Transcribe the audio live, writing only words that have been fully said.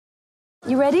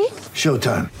You ready?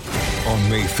 Showtime. On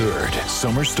May 3rd,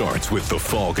 summer starts with The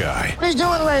Fall Guy. Let's do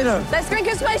it later. Let's drink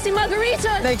a spicy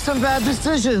margarita. Make some bad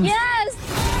decisions.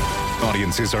 Yes!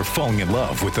 Audiences are falling in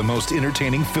love with the most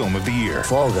entertaining film of the year.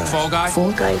 Fall Guy. Fall Guy?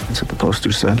 Fall Guy. That's what the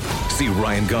poster said. See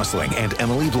Ryan Gosling and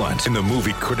Emily Blunt in the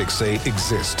movie critics say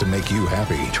exists to make you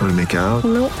happy. Trying to make it out?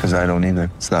 Nope. Because I don't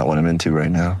either. It's not what I'm into right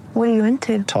now. What are you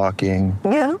into? Talking.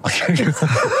 Yeah.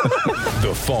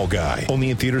 The Fall Guy.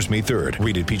 Only in theaters May 3rd.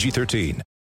 Rated PG-13.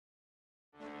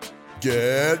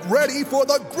 Get ready for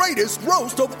the greatest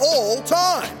roast of all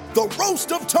time. The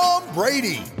Roast of Tom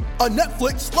Brady. A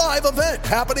Netflix live event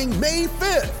happening May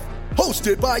 5th.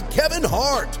 Hosted by Kevin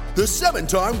Hart. The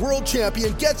 7-time world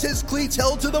champion gets his cleats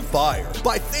held to the fire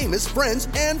by famous friends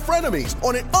and frenemies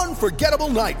on an unforgettable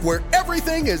night where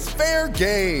everything is fair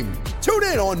game. Tune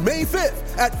in on May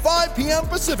 5th at 5 p.m.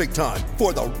 Pacific time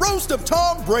for the Roast of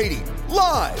Tom Brady.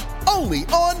 Live only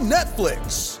on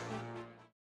Netflix.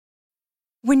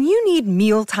 When you need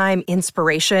mealtime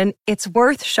inspiration, it's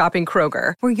worth shopping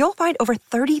Kroger, where you'll find over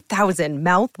 30,000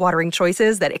 mouth-watering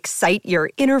choices that excite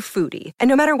your inner foodie. And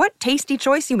no matter what tasty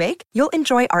choice you make, you'll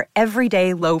enjoy our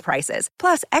everyday low prices,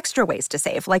 plus extra ways to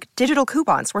save, like digital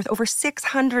coupons worth over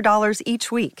 $600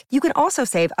 each week. You can also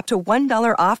save up to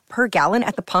 $1 off per gallon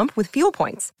at the pump with fuel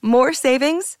points. More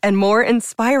savings and more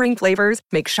inspiring flavors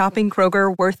make shopping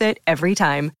Kroger worth it every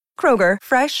time. Kroger,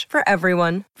 fresh for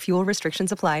everyone. Fuel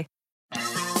restrictions apply.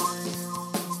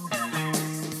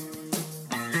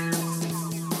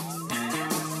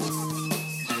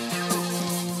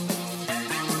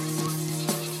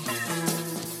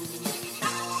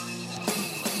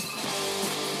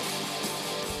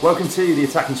 Welcome to the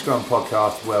Attacking Scrum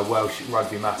podcast, where Welsh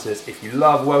rugby matters. If you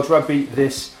love Welsh rugby,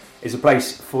 this is a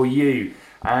place for you.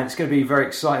 And it's going to be a very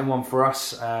exciting one for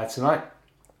us tonight.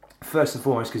 First and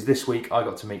foremost, because this week I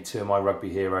got to meet two of my rugby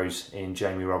heroes in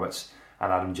Jamie Roberts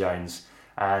and Adam Jones.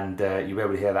 And you'll be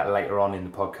able to hear that later on in the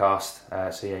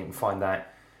podcast. So you can find out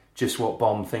just what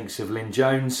Bomb thinks of Lynn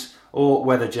Jones, or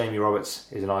whether Jamie Roberts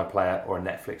is an iPlayer or a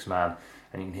Netflix man.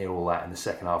 And you can hear all that in the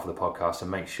second half of the podcast, so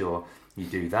make sure you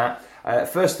do that.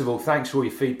 First of all, thanks for all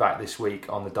your feedback this week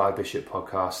on the Di Bishop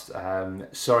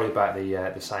podcast. Sorry about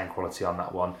the sound quality on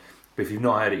that one, but if you've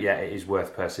not heard it yet, it is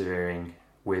worth persevering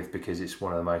with, because it's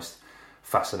one of the most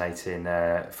fascinating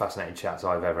chats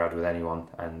I've ever had with anyone,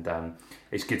 and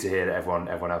it's good to hear that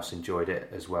everyone else enjoyed it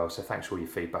as well. So thanks for all your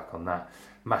feedback on that,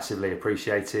 massively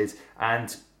appreciated.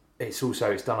 And it's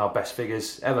done our best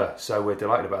figures ever, so we're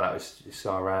delighted about that. It's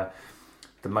our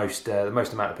the most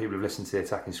amount of people who've listened to the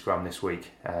Attacking Scrum this week.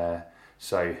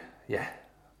 So yeah,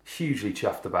 hugely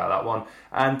chuffed about that one.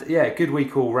 And yeah, good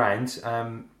week all round,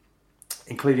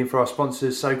 including for our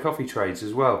sponsors, So Coffee Trades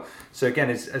as well. So again,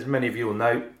 as many of you will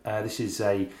know, this is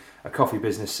a coffee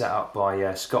business set up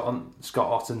by Scott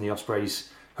Otten, the Ospreys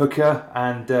hooker,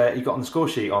 and he got on the score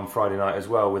sheet on Friday night as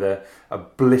well with a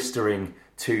blistering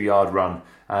 2-yard run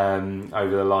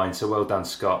over the line. So well done,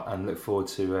 Scott, and look forward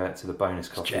to the bonus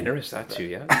coffee. It's generous, that too,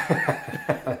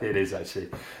 yeah. It is actually.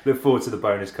 Look forward to the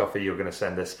bonus coffee you're going to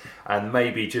send us, and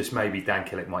maybe, just maybe, Dan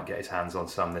Killick might get his hands on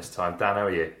some this time. Dan, how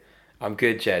are you? I'm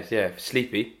good, Jed. Yeah,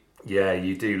 sleepy. Yeah,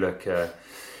 you do look.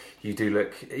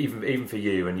 Even for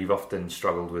you, and you've often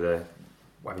struggled with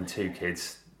having two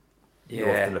kids. You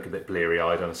often look a bit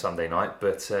bleary-eyed on a Sunday night,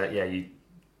 but flagging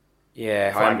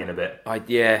a bit.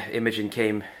 Imogen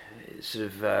came, sort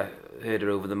of heard her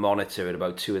over the monitor at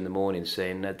about 2 a.m.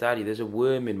 saying, "Daddy, there's a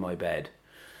worm in my bed."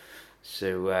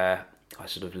 So I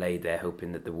sort of laid there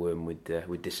hoping that the worm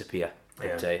would disappear,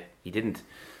 but he didn't.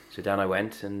 So down I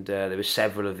went, and there were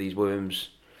several of these worms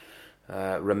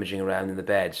rummaging around in the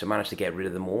bed. So I managed to get rid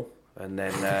of them all. And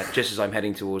then just as I'm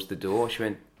heading towards the door, she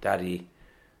went, "Daddy,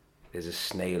 there's a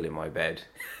snail in my bed."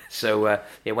 So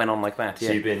it went on like that. Yeah.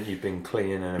 So you've been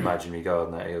cleaning an imaginary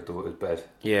garden out of your daughter's bed.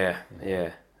 Yeah.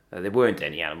 There weren't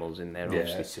any animals in there,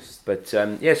 obviously. But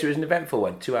so it was an eventful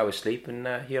one. 2 hours sleep, and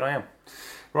here I am.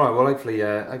 Right. Well, hopefully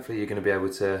you're going to be able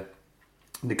to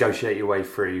negotiate your way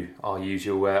through our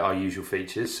usual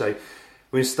features. So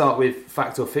we're going to start with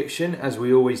fact or fiction, as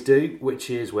we always do, which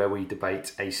is where we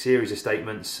debate a series of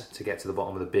statements to get to the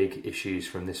bottom of the big issues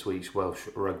from this week's Welsh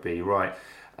rugby. Right.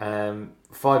 5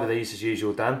 of these as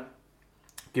usual, Dan.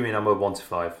 Give me a number 1 to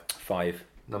 5. 5.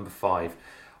 Number 5.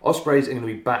 Ospreys are going to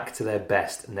be back to their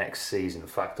best next season.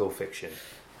 Fact or fiction?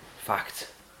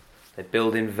 Fact. They're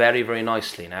building very, very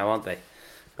nicely now, aren't they?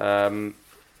 I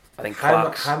think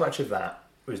how much of that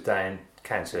was down,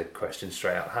 counter question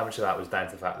straight up, how much of that was down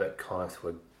to the fact that Connacht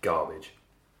were garbage?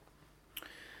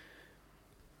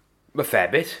 A fair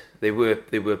bit. They were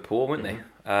poor, weren't they?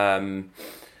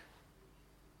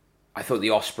 I thought the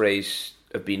Ospreys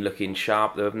have been looking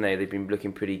sharp, though, haven't they? They've been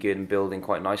looking pretty good and building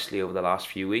quite nicely over the last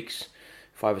few weeks,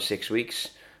 5 or 6 weeks.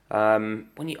 When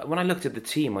I looked at the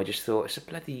team, I just thought,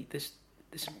 there's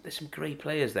some great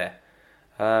players there.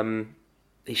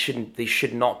 They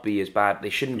should not be as bad. They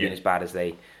shouldn't be as bad as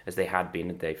they had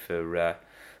been, for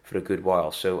a good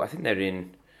while. So I think they're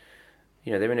in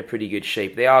a pretty good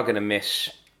shape. They are going to miss.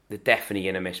 They're definitely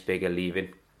going to miss Bigger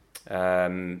leaving.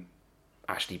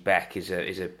 Ashley Beck is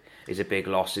a big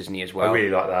loss, isn't he, as well? I really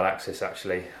like that access.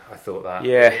 Actually, I thought that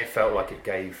it felt like it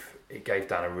gave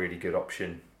Dan a really good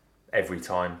option every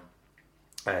time,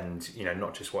 and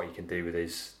not just what he can do with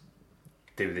his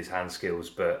hand skills,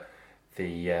 but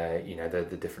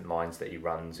the different lines that he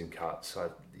runs and cuts.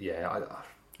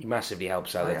 He massively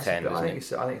helps out the 10. I think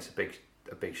it's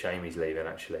a big shame he's leaving,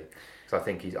 actually,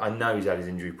 because I know he's had his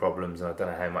injury problems, and I don't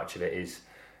know how much of it is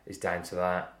down to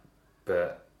that,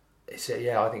 but I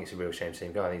think it's a real shame to see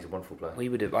him go. I think he's a wonderful player.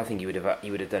 Well, I think he would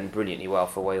have done brilliantly well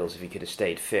for Wales if he could have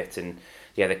stayed fit. And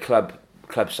the club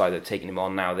side that have taken him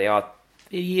on now,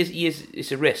 he is.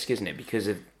 It's a risk, isn't it? Because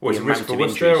of it's a risk for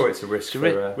Worcester, or it's a risk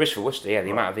for risk for Worcester. Yeah,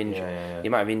 the amount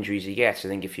of injuries he gets. I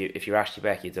think if you're Ashley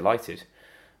Beck, you're delighted,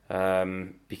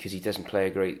 because he doesn't play a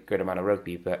great amount of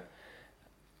rugby. But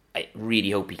I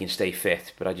really hope he can stay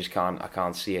fit. But I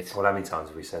can't see it. Well, how many times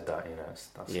have we said that?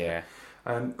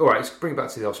 All right, let's bring it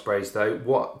back to the Ospreys though.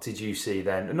 What did you see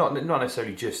then? Not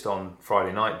necessarily just on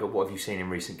Friday night, but what have you seen in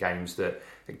recent games that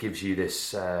gives you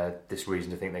this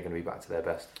reason to think they're going to be back to their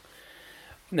best?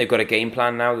 And they've got a game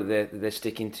plan now that they're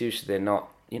sticking to, so they're not.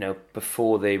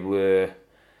 Before it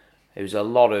was a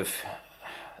lot of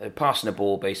passing the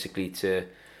ball basically to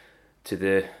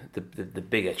the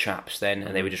bigger chaps then,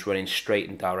 and they were just running straight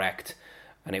and direct,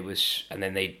 and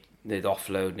then they'd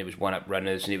offload, and it was one-up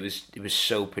runners, and it was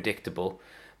so predictable.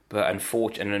 But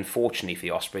unfortunately for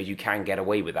the Ospreys, you can get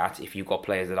away with that if you've got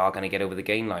players that are going to get over the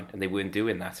gain line, and they weren't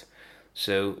doing that.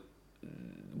 So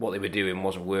what they were doing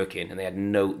wasn't working, and they had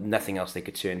nothing else they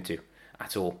could turn to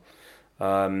at all.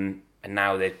 And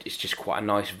now it's just quite a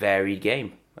nice varied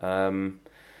game. I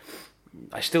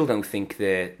still don't think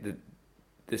the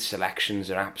selections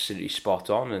are absolutely spot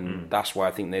on, and that's why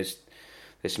I think there's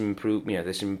some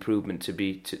improvement to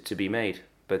be made.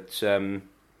 But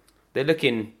they're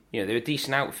looking, they're a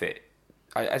decent outfit.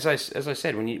 As I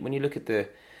said, when you look at the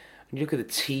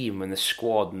team and the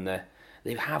squad, and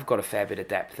they have got a fair bit of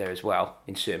depth there as well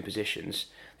in certain positions.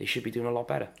 They should be doing a lot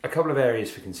better. A couple of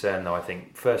areas for concern, though. I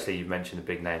think firstly, you've mentioned the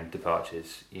big name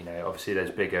departures. Obviously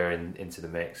there's Bigger into the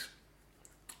mix.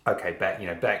 Okay, Beck,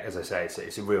 as I say,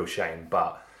 it's a real shame,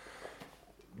 but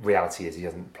reality is he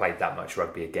hasn't played that much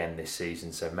rugby again this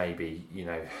season, so maybe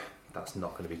that's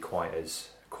not going to be quite as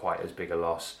big a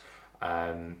loss.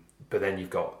 But then you've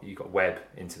got Webb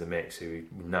into the mix, who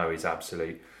we know is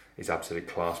absolute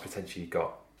class. Potentially you've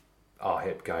got our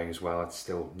hip going as well. I'm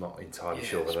still not entirely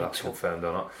sure whether that's confirmed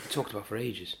or not. We talked about for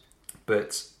ages,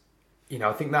 but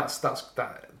I think that's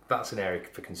an area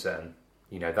for concern.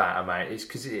 That amount is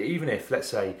because even if let's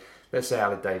say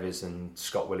Aled Davies and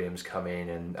Scott Williams come in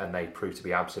and they prove to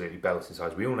be absolutely belting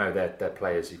sides, we all know they're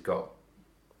players who've got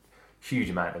huge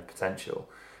amount of potential,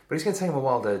 but it's going to take them a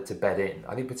while to bed in.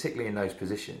 I think particularly in those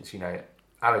positions,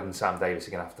 Aled and Sam Davis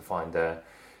are going to have to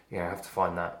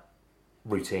find that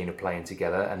routine of playing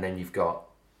together, and then you've got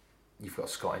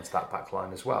Scott into that back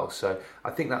line as well. So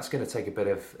I think that's going to take a bit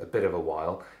of a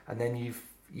while, and then you've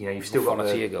still got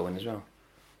Fonatia going as well.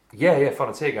 Yeah,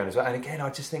 Fonatia going as well. And again, I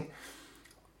just think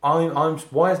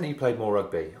why hasn't he played more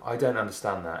rugby? I don't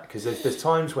understand that, because there's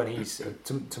times when he's,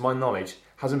 to my knowledge,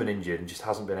 hasn't been injured and just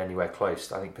hasn't been anywhere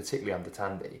close. I think particularly under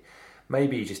Tandy.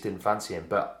 Maybe he just didn't fancy him,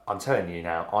 but I'm telling you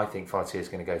now, I think Fonatia is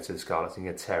going to go to the Scarlets and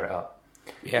going to tear it up.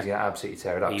 Yeah. He's going to absolutely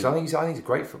tear it up. Because I think he's a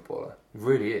great footballer. He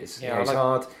really is. Yeah, he's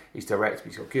hard, he's direct, but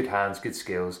he's got good hands, good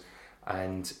skills,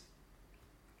 and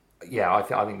I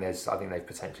think they're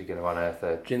potentially going to unearth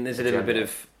a. There's a little bit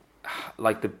of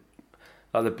like the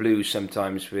Blues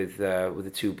sometimes with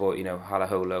the two boys,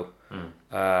 Halaholo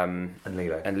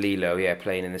and Lilo,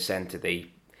 playing in the centre.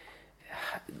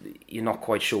 You're not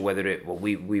quite sure whether it. Well,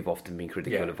 we've often been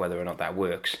critical of whether or not that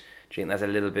works. Do you think there's a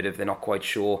little bit of they're not quite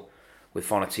sure with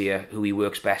Fonatia who he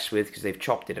works best with, because they've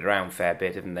chopped it around a fair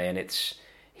bit, haven't they? And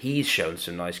he's shown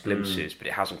some nice glimpses, but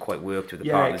it hasn't quite worked with the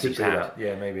partners he's had. That.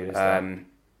 Yeah, maybe it is that.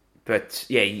 But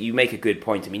you make a good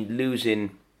point. I mean,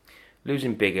 losing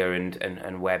Bigger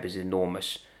and Webb is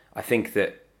enormous. I think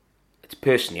that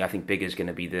I think Bigger's going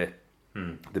to be the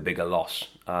bigger loss.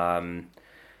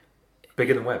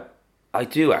 Bigger than Webb? I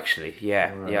do actually.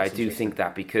 Yeah, right, I do think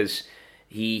that, because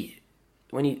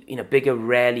Bigger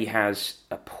rarely has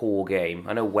a poor game.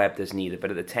 I know Webb doesn't either,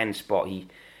 but at the 10 spot,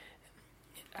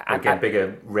 Again,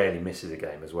 Biggar rarely misses a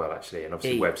game as well, actually, and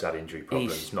obviously Webb's had injury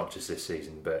problems, he's- not just this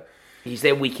season, but He's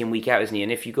there week in, week out, isn't he?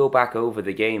 And if you go back over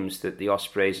the games that the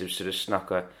Ospreys have sort of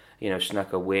snuck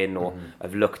a win, or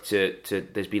have looked to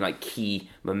there's been like key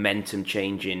momentum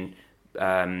changing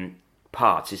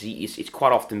parts. It's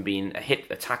quite often been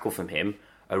a tackle from him,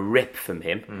 a rip from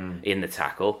him in the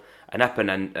tackle, an up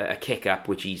and a kick up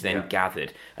which he's then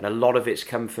gathered, and a lot of it's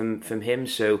come from him.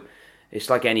 So it's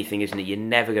like anything, isn't it? You're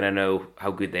never going to know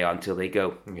how good they are until they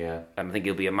go. yeah. And I think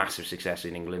he'll be a massive success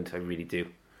in England. I really do.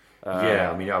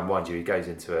 I mean, mind you, he goes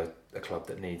into a club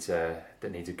that needs a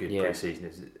good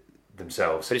pre-season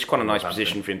themselves. But it's quite a nice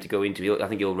position for him to go into. I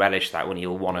think he'll relish that when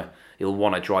he'll want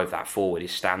to drive that forward.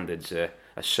 His standards are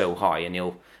so high, and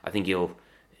I think it'll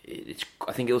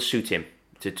suit him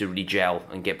to really gel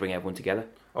and bring everyone together.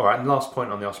 All right, and last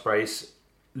point on the Ospreys.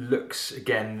 Looks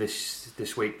again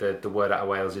this week. The word out of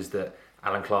Wales is that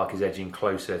Alan Clark is edging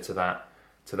closer to that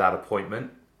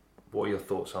appointment. What are your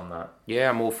thoughts on that? Yeah,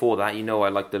 I'm all for that. I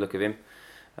like the look of him.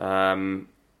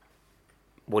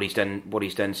 What he's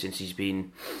done since he's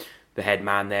been the head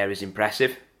man there is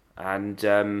impressive, and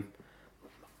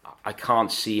I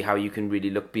can't see how you can really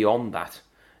look beyond that.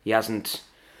 He's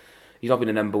not been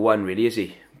a number one really, is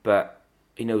he? But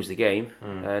he knows the game,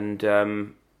 and I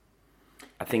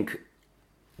think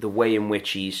the way in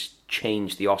which he's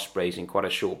changed the Ospreys in quite a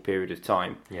short period of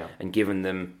time, and given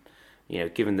them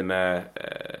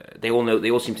they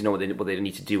all seem to know what they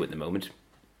need to do at the moment,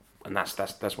 and that's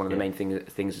one of the main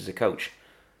things as a coach.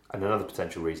 And another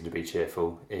potential reason to be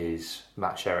cheerful is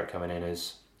Matt Sherritt coming in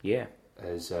as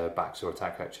backs or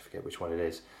attack coach. I forget which one it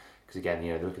is, because again,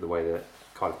 look at the way that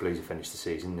Cardiff Blues have finished the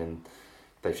season, and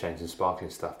they've changed some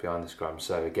sparkling stuff behind the scrum.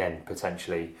 So again,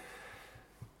 potentially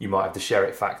you might have the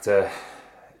Sherritt factor.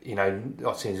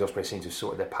 Obviously the Ospreys seem to have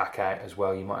sorted their pack out as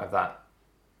well. You might have that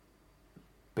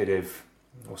bit of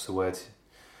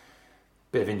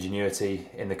ingenuity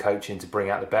in the coaching to bring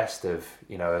out the best of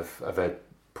a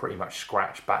pretty much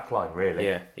scratch backline, really.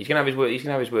 Yeah, he's gonna have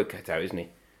his work cut out, isn't he?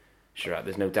 Sure,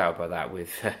 there's no doubt about that.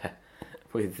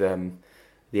 With the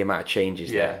amount of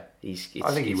changes there, I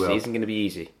think he will. It isn't going to be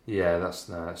easy. Yeah, that's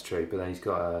true. But then he's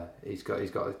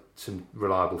got some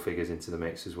reliable figures into the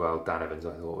mix as well. Dan Evans,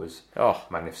 I thought, was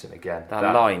magnificent again.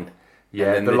 That line.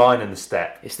 Yeah, the line and the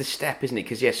step. It's the step, isn't it?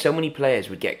 Because so many players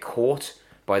would get caught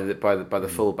by the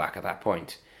fullback at that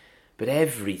point. But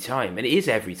every time, and it is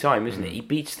every time, isn't it? He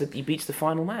beats the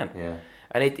final man. Yeah.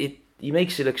 And he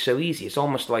makes it look so easy. It's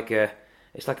almost like a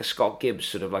Scott Gibbs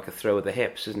sort of like a throw of the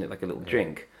hips, isn't it? Like a little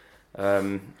drink.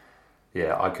 I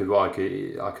could watch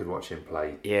him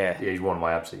play. Yeah, he's one of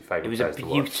my absolute favourite. It was a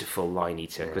beautiful line he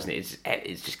took, wasn't it?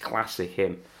 It's just classic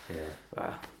him. Yeah.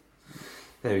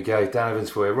 There we go, Dan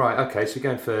Evans for you. Right, okay, so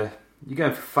you're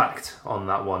going for fact on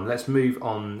that one. Let's move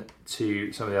on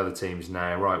to some of the other teams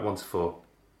now. Right, 1 to 4.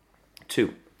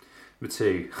 2. Number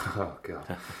 2. Oh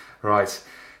God. Right.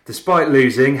 Despite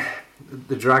losing,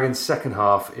 the Dragons' second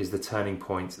half is the turning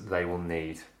point they will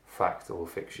need. Fact or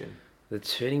fiction? The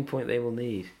turning point they will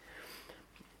need.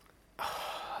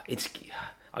 I'm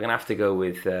going to have to go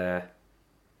with. So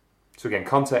again,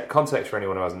 context for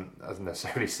anyone who hasn't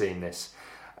necessarily seen this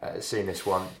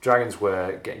one. Dragons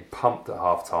were getting pumped at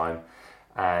half time,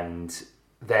 and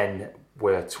then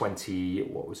were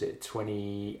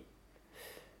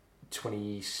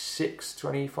 26,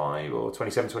 25 or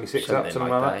 27, 26 something up,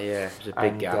 something like that. Yeah, it was a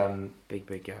big gap.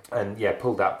 Big gap. And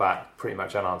pulled that back pretty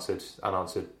much unanswered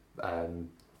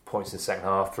points in the second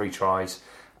half, 3 tries,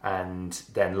 and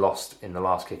then lost in the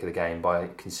last kick of the game by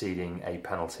conceding a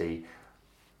penalty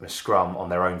and a scrum on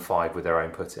their own 5 with their own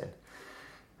put in.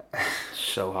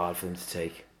 So hard for them to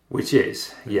take. Which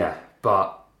is,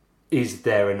 but is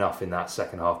there enough in that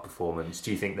second half performance?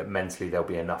 Do you think that mentally there'll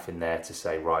be enough in there to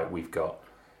say, right, we've got...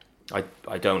 I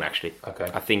don't actually. Okay.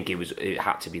 I think it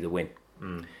had to be the win.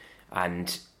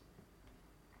 And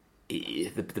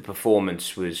the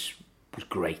performance was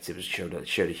great. It showed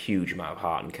a huge amount of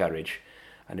heart and courage,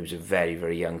 and it was a very,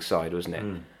 very young side, wasn't it?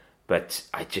 But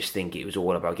I just think it was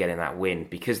all about getting that win,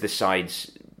 because the side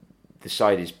is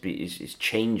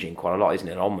changing quite a lot, isn't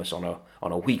it? Almost on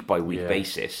a week by week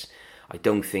basis. I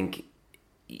don't think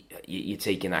you're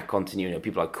taking that continuity.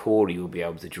 People like Corey will be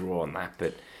able to draw on that,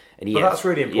 but that's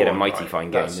really important. He had a mighty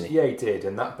fine game, didn't he? Yeah, he did,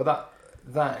 and that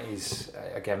is,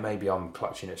 again, maybe I'm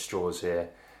clutching at straws here.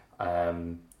 But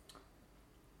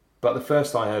the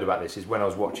first I heard about this is when I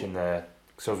was watching the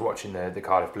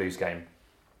Cardiff Blues game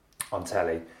on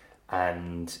telly,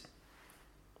 and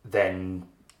then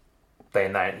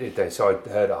so I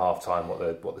heard at half time what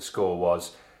the score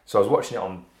was. So I was watching it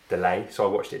on delay. So I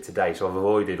watched it today. So I've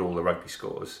avoided all the rugby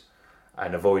scores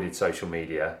and avoided social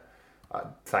media.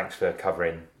 Thanks for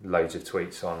covering loads of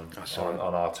tweets on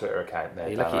our Twitter account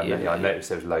there. Dan. I noticed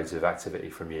there was loads of activity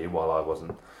from you while I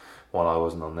wasn't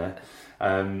on there.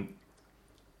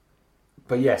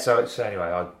 But yeah, so anyway,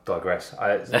 I digress.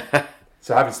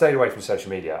 So having stayed away from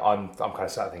social media, I'm kind of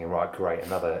sat thinking, right, great,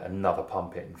 another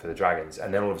pump in for the Dragons,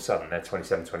 and then all of a sudden they're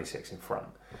 27-26 in front,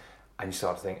 and you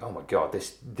start to think, oh my god,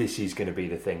 this is going to be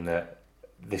the thing that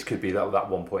this could be that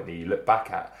one point that you look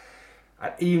back at.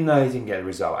 And even though they didn't get a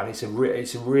result, and it's a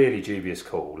really dubious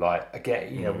call. Like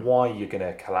again, why you're going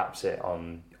to collapse it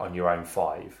on your own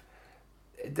 5?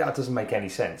 That doesn't make any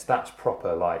sense. That's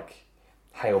proper like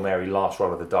Hail Mary last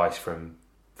roll of the dice from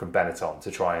Benetton to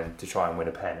try and win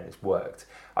a pen, and it's worked.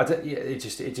 It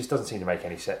just doesn't seem to make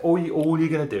any sense. All you're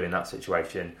going to do in that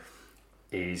situation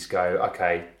is go,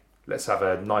 okay, let's have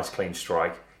a nice clean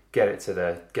strike, get it to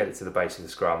the base of the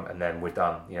scrum, and then we're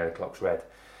done. The clock's red.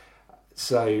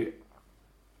 So.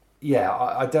 Yeah,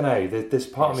 I don't know. There's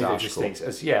part of me that just thinks,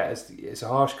 it's a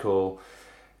harsh call.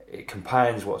 It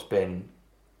compounds what's been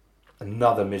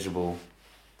another miserable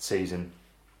season,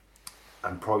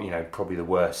 and probably the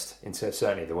worst,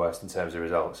 certainly the worst in terms of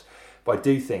results. But I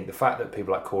do think the fact that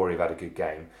people like Corey have had a good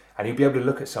game, and he'll be able to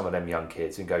look at some of them young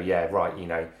kids and go, yeah, right, we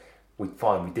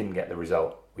didn't get the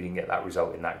result. We didn't get that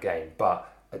result in that game,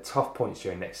 but at tough points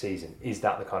during next season, is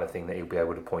that the kind of thing that he'll be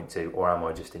able to point to, or am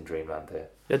I just in dreamland here?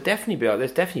 There's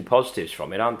definitely positives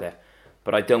from it, aren't there?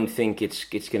 But I don't think it's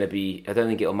going to be. I don't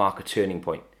think it'll mark a turning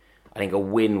point. I think a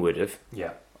win would have.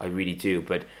 Yeah, I really do.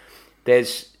 But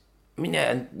there's going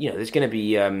to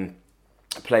be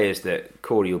players that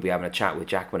Corey will be having a chat with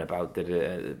Jackman about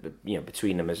that.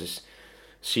 Between them as a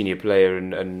senior player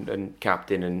and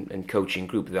captain and coaching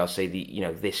group, they'll say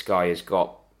this guy has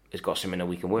got something that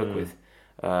we can work with.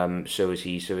 So is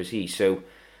he. So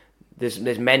there's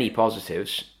many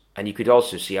positives, and you could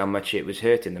also see how much it was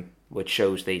hurting them, which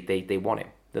shows they want it,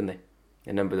 didn't they?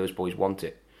 A number of those boys want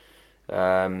it.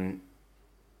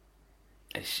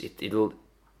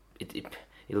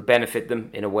 It'll benefit them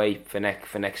in a way for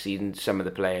next season. Some of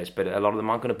the players, but a lot of them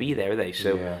aren't going to be there, are they?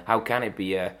 So how can it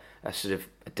be a sort of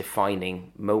a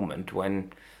defining moment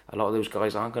when a lot of those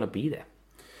guys aren't going to be there?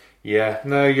 Yeah,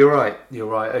 no, you're right.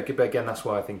 But again, that's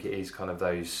why I think it is kind of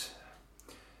those.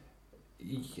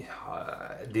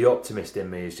 The optimist in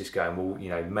me is just going, well,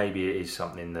 maybe it is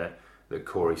something that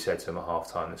Corey said to them at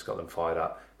half time that's got them fired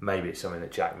up. Maybe it's something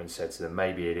that Jackman said to them.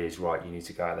 Maybe it is, right, you need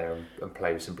to go out there and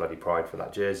play with some bloody pride for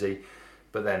that jersey.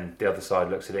 But then the other side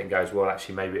looks at it and goes, well,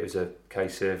 actually, maybe it was a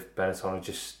case of Benetton had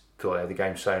just thought they had the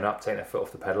game sewn up, taken their foot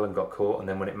off the pedal and got caught, and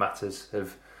then when it matters,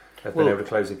 have been able to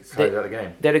close out the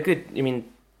game. They're a good.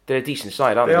 They're a decent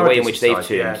side, aren't they? The way in which they've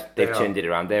turned it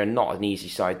around. They're not an easy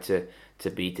side to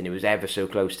beat, and it was ever so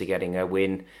close to getting a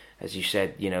win. As you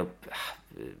said,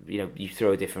 you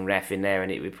throw a different ref in there,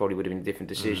 and it probably would have been a different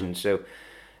decision. So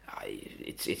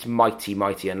it's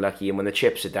mighty unlucky. And when the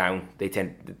chips are down,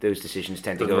 those decisions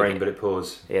tend to go. Rain, but it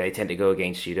pours. Yeah, they tend to go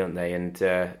against you, don't they? And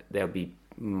they'll be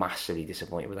massively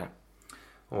disappointed with that.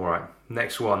 All right,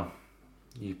 next one.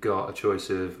 You've got a choice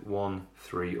of 1,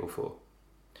 3, or 4.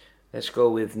 Let's go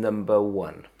with number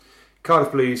 1.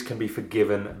 Cardiff Blues can be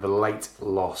forgiven the late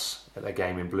loss at their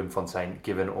game in Bloemfontein,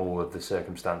 given all of the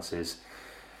circumstances.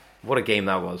 What a game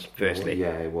that was, firstly.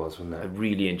 Yeah, it was, wasn't it? I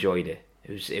really enjoyed it.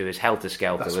 It was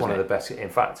helter-skelter, That's wasn't one it? of the best. In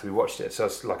fact, we watched it. So,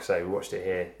 like I say, we watched it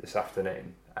here this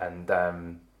afternoon,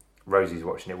 and Rosie's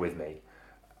watching it with me.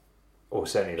 Or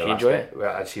certainly the last bit.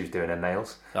 Well, she was doing her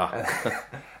nails. Oh.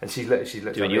 And she looked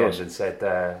at me and said,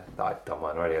 I don't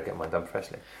mind already, I'll get mine done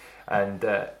professionally. And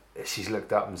she's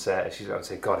looked up and said,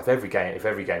 God, if every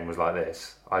game was like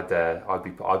this, I'd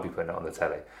be putting it on the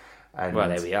telly. And well,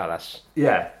 there we are. That's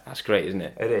great, isn't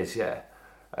it? It is, yeah.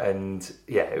 And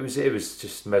yeah, it was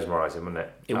just mesmerising, wasn't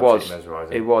it? It Absolutely was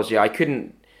mesmerising. It was. Yeah, I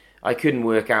couldn't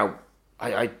work out.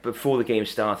 I before the game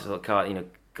started, I thought,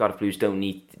 Cardiff Blues don't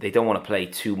want to play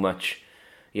too much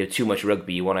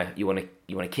rugby. You want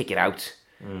to kick it out,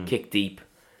 kick deep,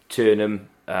 turn them,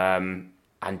 and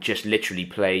just literally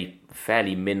play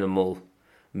fairly minimal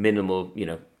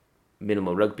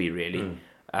rugby, really.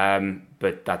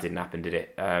 But that didn't happen, did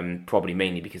it? Probably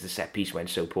mainly because the set piece went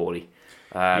so poorly.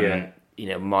 My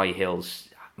Hill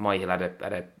had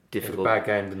a difficult, bad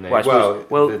game, didn't they?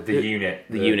 The unit.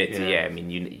 Yeah. I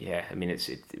mean, it's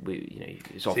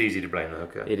easy to blame the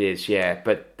hooker. It is, yeah.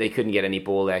 But they couldn't get any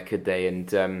ball there, could they? And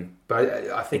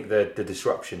but I think the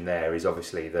disruption there is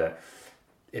obviously that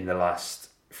in the last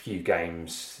few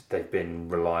games they've been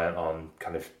reliant on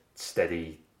kind of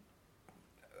steady,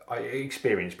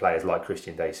 experienced players like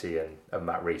Christian Dacey and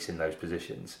Matt Rees in those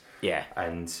positions. Yeah,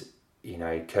 and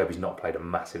Kirby's not played a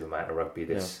massive amount of rugby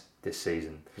this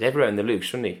season. He's ever out in the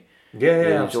loose, wasn't he? Yeah,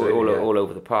 It was absolutely. all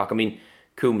over the park. I mean,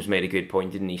 Coombs made a good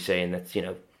point, didn't he, saying that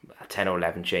 10 or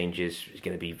 11 changes is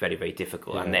going to be very, very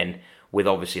difficult, and then with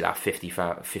obviously that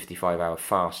 55-hour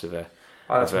farce of a.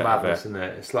 That's madness, isn't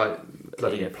it? It's like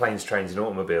bloody planes, trains, and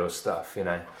automobiles stuff.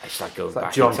 It's like going It's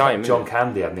like back in time. John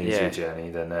Candy had an easier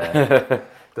journey than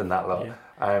that lot.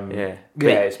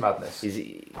 It's madness.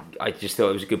 I just thought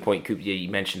it was a good point. You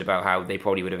mentioned about how they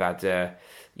probably would have had,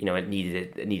 it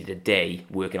needed a day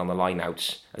working on the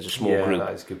lineouts as a small group.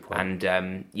 That is a good point.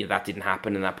 And that didn't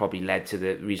happen, and that probably led to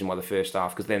the reason why the first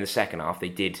half. Because then the second half they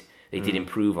did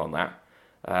improve on that,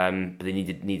 but they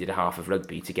needed a half of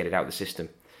rugby to get it out of the system.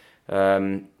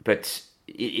 But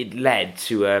it led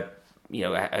to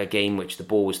a game which the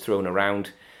ball was thrown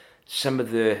around. Some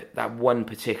of that one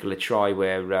particular try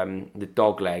where the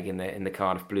dog leg in the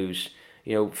Cardiff Blues.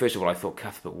 First of all, I thought,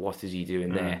 Cuthbert, what is he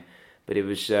doing there? But it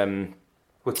was. Two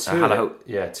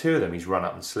of them. He's run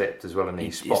up and slipped as well, and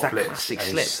he's spot flipped. Classic and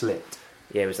slip. Slipped.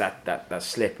 Yeah, it was that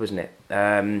slip, wasn't it?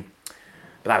 But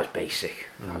that was basic.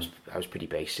 That was pretty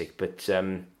basic. But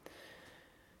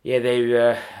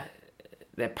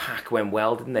their pack went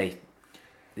well, didn't they?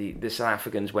 The South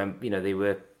Africans went.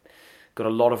 They got a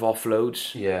lot of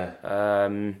offloads. Yeah.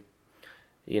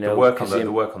 The work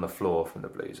on the floor from the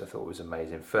Blues, I thought was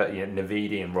amazing.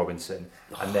 Navidi and Robinson,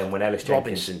 and then when Ellis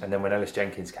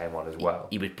Jenkins came on as well,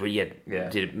 he was brilliant.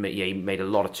 He made a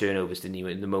lot of turnovers, didn't he?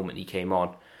 In the moment he came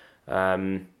on,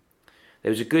 there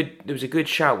was a good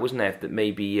shout, wasn't there? That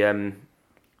maybe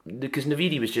because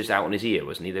Navidi was just out on his ear,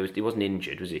 wasn't he? He wasn't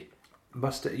injured, was he?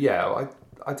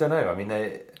 I don't know. I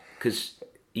mean, because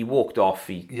he walked off.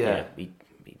 He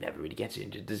never really gets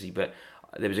injured, does he? But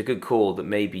there was a good call that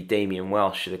maybe Damien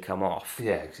Welsh should have come off.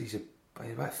 Yeah, because he's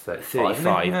about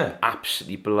 35,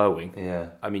 absolutely blowing. Yeah.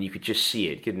 I mean, you could just see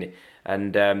it, couldn't it?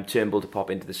 And Turnbull to pop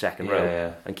into the second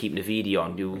row and keep Navidi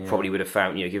on. You probably would have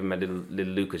found, give him a little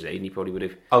Lucozade, and he probably would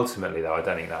have. Ultimately, though, I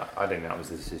don't think that was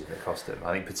the decision that cost him.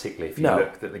 I think particularly if you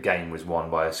look that the game was won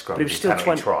by a scrum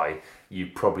penalty try, you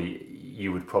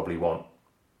would probably want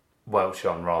Welsh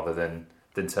on rather than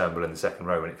Turnbull in the second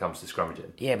row when it comes to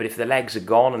scrummaging. Yeah, but if the legs are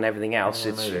gone and everything else,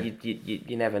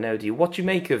 you never know, do you? What do you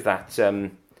make of that?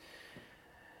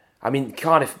 I mean,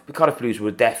 Cardiff Blues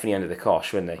were definitely under the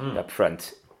cosh, weren't they, up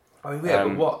front? I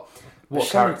mean, but what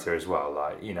character as well?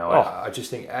 I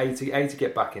just think to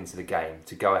get back into the game,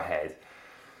 to go ahead.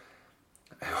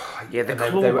 Yeah,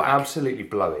 they were absolutely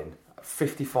blowing.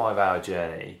 55-hour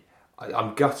journey.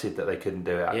 I'm gutted that they couldn't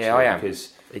do it. Actually, yeah, I am.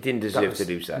 Because they didn't deserve to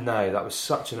lose that. No, that was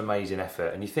such an amazing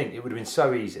effort, and you think it would have been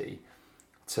so easy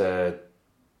to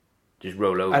just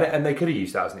roll over, and they could have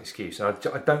used that as an excuse. And I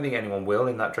don't think anyone will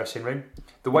in that dressing room.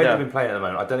 The way they've been playing at the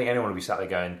moment, I don't think anyone will be sat there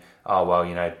going, "Oh well,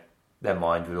 never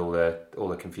mind with all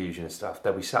the confusion and stuff."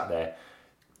 They'll be sat there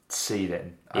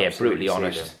seething. Yeah, brutally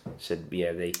honest. Said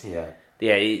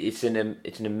it's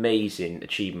an amazing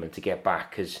achievement to get back,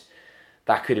 because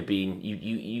that could have been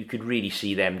you could really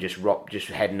see them just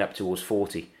heading up towards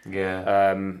 40.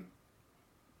 Yeah.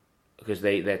 Because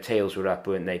their tails were up,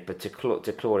 weren't they? But to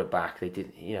claw it back, they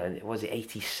did. Was it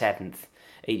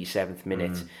 87th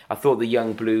minute? I thought the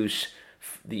young Blues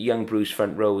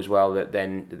front row as well that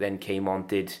then came on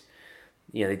did.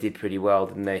 They did pretty well,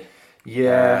 didn't they?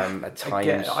 Yeah. At times,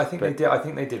 again, I think they did. I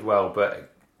think they did well,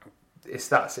 but it's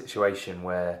that situation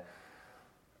where.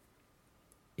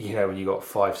 When you got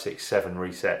 5, 6, 7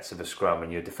 resets of a scrum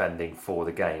and you're defending for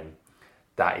the game,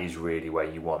 that is really where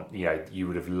you want. You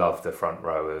would have loved the front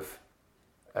row of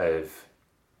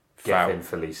Geffen,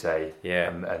 Felice,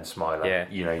 and Smiler. Yeah.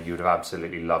 You would have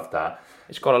absolutely loved that.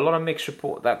 It's got a lot of mixed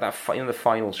report that the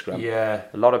final scrum. Yeah,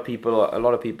 a lot of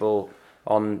people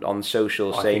on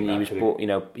social saying he was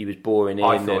he was boring in.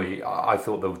 I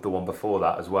thought the one before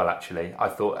that as well. Actually, I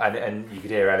thought, and you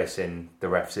could hear Ellis in the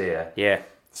ref's ear. Yeah,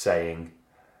 saying,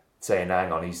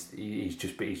 hang on, he's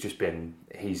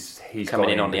coming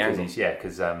in on the angle.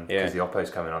 Because the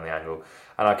oppo's coming on the angle,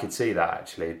 and I could see that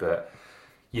actually. But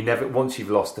you never, once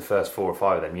you've lost the first 4 or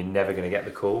 5 of them, you're never going to get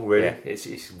the call. Really,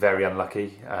 it's very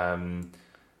unlucky.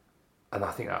 And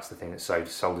I think that's the thing that's so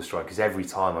soul destroying, because every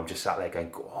time I'm just sat there going,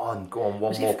 go on, one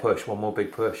more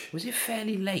big push. Was it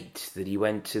fairly late that he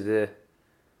went to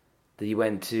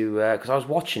because I was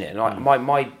watching it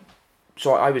and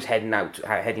so I was heading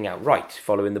out right,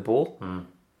 following the ball,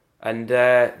 and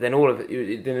then then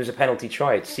there was a penalty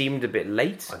try. It seemed a bit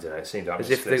late. I don't know. It seemed like a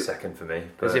split second for me,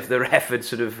 as if the ref had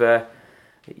sort of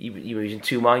he was in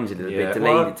two minds a little bit,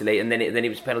 delayed, and then it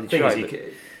was a penalty try.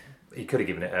 He could have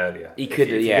given it earlier. He could,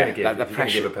 if you're going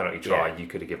to give a penalty try, you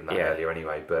could have given that earlier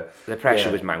anyway. But the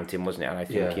pressure was mounting, wasn't it? And I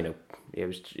think it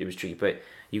was tricky, but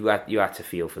you had to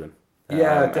feel for them.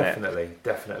 Yeah, And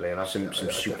definitely. And some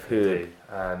definitely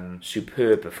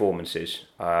superb performances.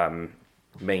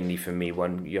 Mainly for me,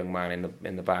 one young man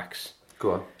in the backs.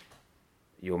 Go on.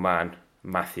 Your man,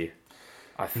 Matthew.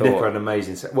 I thought Nick had an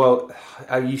amazing.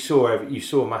 You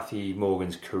saw Matthew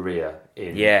Morgan's career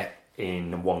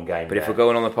in one game. But if we're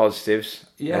going on the positives,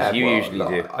 as you usually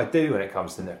do, I do when it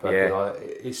comes to Nipper. Yeah.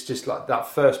 It's just like that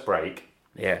first break.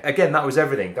 Yeah. Again, that was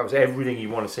everything. That was everything you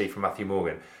want to see from Matthew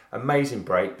Morgan. Amazing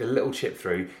break, the little chip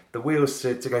through, the wheels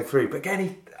to go through. But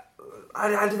again,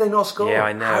 how did they not score? Yeah,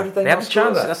 I know. How did they had not a score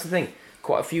chance. that? That's the thing.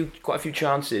 Quite a few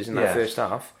chances in that first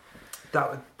half.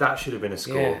 That should have been a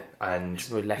score, and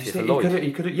really left it for Lloyd.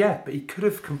 He could have, but he could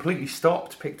have completely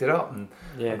stopped, picked it up, and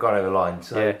gone over the line.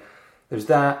 So Yeah. there's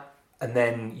that, and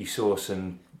then you saw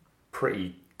some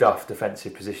pretty duff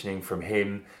defensive positioning from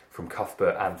him, from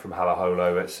Cuthbert, and from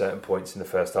Halaholo at certain points in the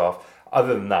first half.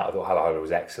 Other than that, I thought Halaholo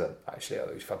was excellent. Actually, I thought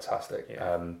he was fantastic.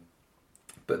 Yeah.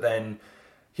 But then,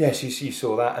 yes, you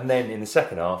saw that, and then in the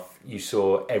second half, you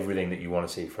saw everything that you want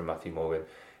to see from Matthew Morgan.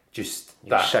 Just He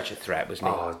that. was such a threat, wasn't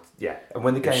he? Oh, yeah. And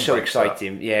when the It game was so breaks up-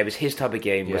 exciting. Yeah, it was his type of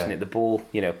game, wasn't it? The ball,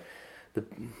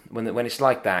 when it's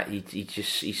like that,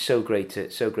 he's so great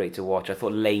to watch. I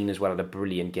thought Lane as well had a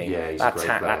brilliant game. Yeah, he's a great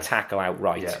player. That tackle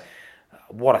outright. Yeah.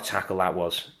 What a tackle that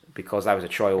was, because that was a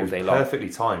try all It was day long. perfectly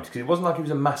timed, because it wasn't like it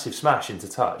was a massive smash into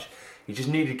touch. You just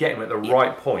needed to get him at the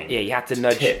right point. Yeah, you had to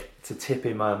nudge to tip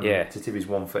him. Yeah. To tip his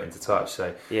 1 foot into touch.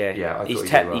 So Yeah, I thought he's he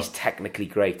did well. he's technically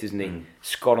great, isn't he?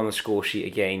 Scott on the score sheet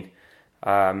again.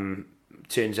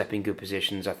 Turns up in good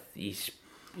positions. He's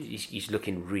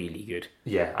looking really good.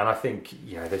 Yeah, and I think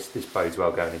this bodes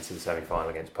well going into the semi-final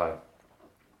against Poe.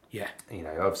 Yeah,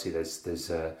 Obviously there's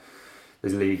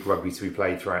league rugby to be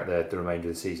played throughout the remainder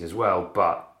of the season as well.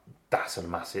 But that's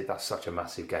such a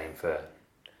massive game for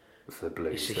the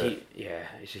Blues.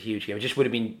 it's a huge game. It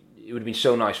would have been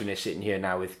so nice when they're sitting here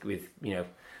now with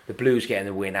the Blues getting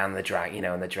the win and the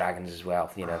Dragons as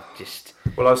well. Just.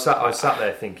 Well, I was sat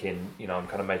there thinking, I'm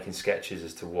kind of making sketches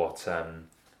as to what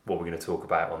we're going to talk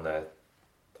about on the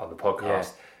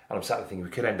podcast, and I'm sat there thinking we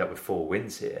could end up with 4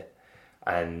 wins here,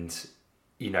 and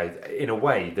in a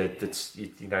way,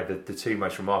 the two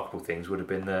most remarkable things would have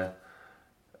been the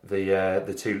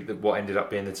two what ended up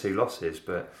being the 2 losses,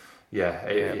 but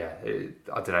I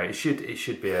don't know. It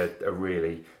should be a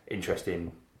really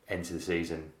interesting end to the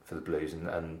season for the Blues,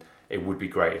 and it would be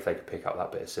great if they could pick up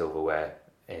that bit of silverware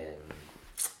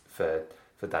for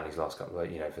Danny's last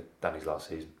for Danny's last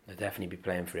season. They'll definitely be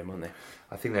playing for him, won't they?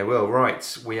 I think they will.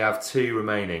 Right, we have 2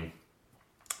 remaining.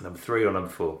 Number 3 or number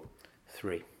 4?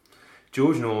 3.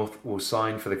 George North will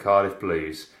sign for the Cardiff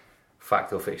Blues.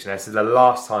 Fact or fiction? This is the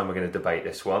last time we're going to debate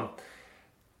this one.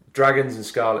 Dragons and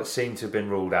Scarlets seem to have been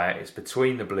ruled out. It's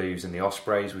between the Blues and the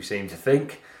Ospreys, we seem to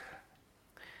think.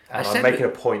 And I'm making a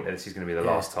point that this is going to be the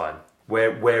last time.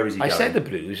 Where is he going? I said the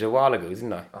Blues a while ago,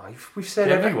 didn't I? Oh, we've said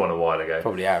everyone a while ago.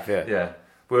 Probably have, yeah. Yeah.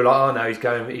 We were like, oh no,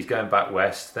 he's going back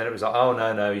west. Then it was like, oh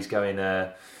no, he's going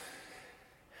to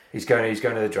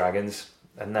the Dragons.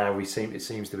 And now it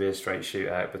seems to be a straight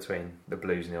shootout between the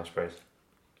Blues and the Ospreys.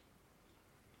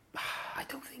 I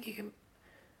don't think he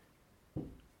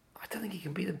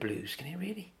can be the Blues, can he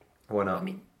really? Why not? I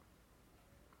mean,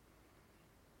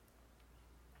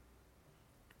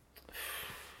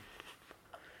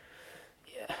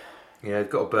 yeah, they've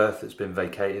got a berth that's been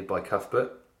vacated by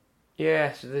Cuthbert.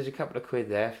 yeah, so there's a couple of quid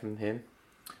there from him.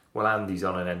 Well, Andy's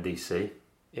on an NDC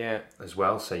Yeah. as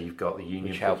well, so you've got the union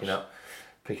Which helps.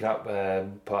 picking up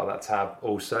part of that tab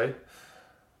also.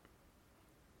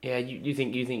 Yeah, you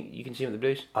think you can see him at the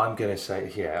Blues? I'm going to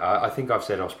say, I think I've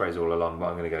said Ospreys all along, but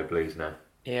I'm going to go Blues now.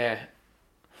 Yeah.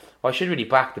 Well, I should really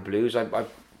back the Blues. It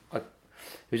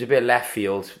was a bit left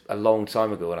field a long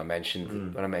time ago when I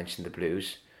mentioned the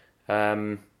Blues.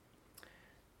 I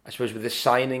suppose with the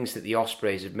signings that the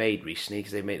Ospreys have made recently,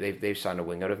 because they've signed a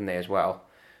winger, haven't they, as well?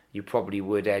 You probably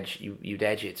would edge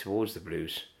it towards the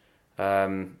Blues.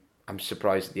 I'm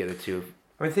surprised that the other two.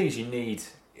 I mean, the thing is,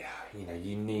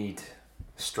 you need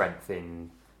strength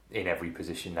in every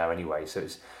position now anyway.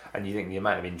 And you think the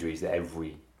amount of injuries that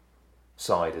every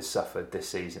side has suffered this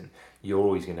season, you're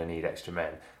always going to need extra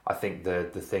men. I think the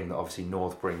thing that obviously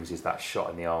North brings is that shot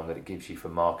in the arm that it gives you for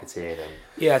marketing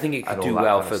and I think it could do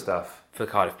well for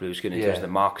Cardiff Blues, couldn't it, in terms of the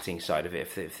marketing side of it.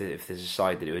 If there's a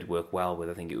side that it would work well with,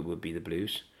 I think it would be the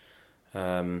Blues.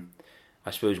 I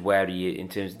suppose where he, in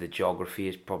terms of the geography,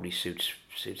 it probably suits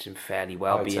him fairly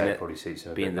well. Probably suits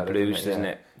him being the Blues, doesn't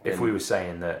it? If we were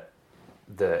saying that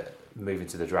moving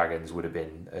to the Dragons would have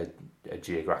been a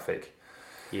geographic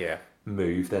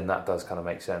move, then that does kind of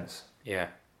make sense. Yeah,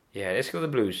 let's go with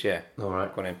the Blues. Yeah, all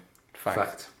right, go on in.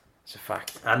 Fact. It's a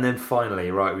fact. And then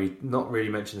finally, right, we've not really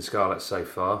mentioned the Scarlets so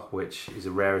far, which is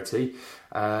a rarity.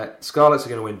 Scarlets are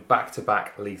going to win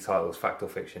back-to-back league titles, fact or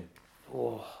fiction?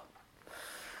 Oh.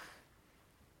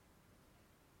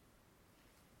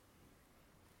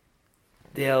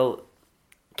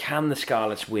 Can the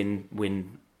Scarlets win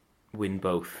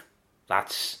both?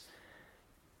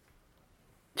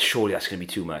 Surely that's going to be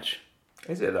too much.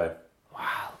 Is it though?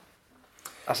 Wow.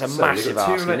 That's a massive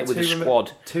ask, isn't it, with the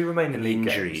squad. Two remaining league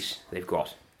injuries games. They've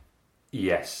got.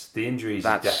 Yes, the injuries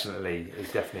is definitely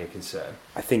a concern.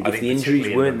 I think if the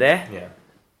injuries weren't there,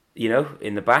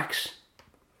 in the backs,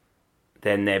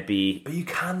 then there'd be... But you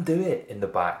can do it in the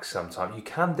backs sometimes. You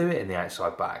can do it in the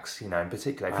outside backs, in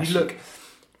particular. If you look...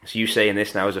 So you saying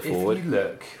this now as a forward? If you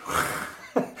look...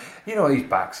 you know what these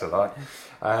backs are like.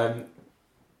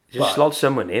 Just slot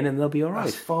someone in and they'll be all right.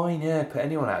 That's fine, yeah. Put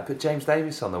anyone out. Put James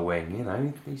Davis on the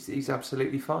wing, he's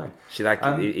absolutely fine. See, that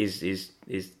is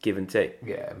give and take.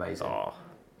 Yeah, amazing. Oh.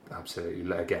 Absolutely.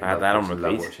 Again,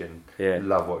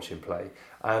 love watching play.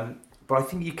 But I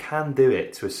think you can do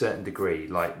it to a certain degree.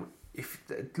 Like, if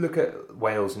look at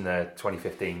Wales in the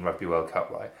 2015 Rugby World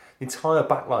Cup, right? The entire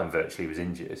backline virtually was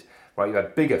injured. Right, you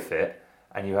had Bigger fit,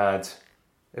 and you had...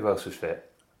 Who else was fit?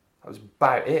 That was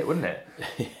about it, wasn't it?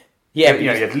 Yeah, you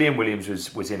had Liam Williams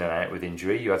was in and out with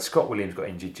injury. You had Scott Williams got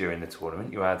injured during the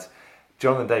tournament. You had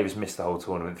Jonathan Davis missed the whole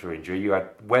tournament through injury. You had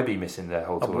Webby missing the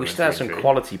whole tournament. We still had some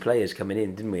quality players coming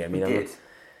in, didn't we? I mean,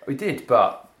 we did.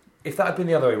 But if that had been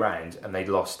the other way around and they'd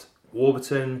lost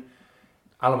Warburton,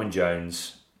 Alun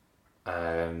Jones,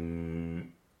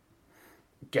 Gethin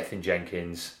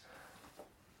Jenkins,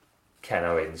 Ken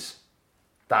Owens,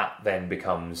 that then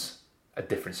becomes a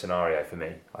different scenario for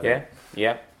me.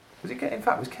 Yeah.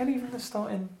 Was Ken even the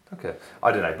starting? Okay,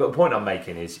 I don't know. But the point I'm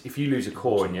making is, if you lose a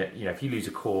core and if you lose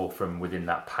a core from within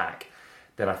that pack,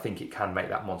 then I think it can make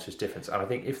that monstrous difference. And I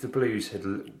think if the Blues had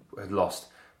lost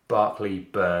Barkley,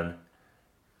 Byrne,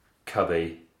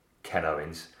 Cubby, Ken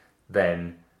Owens,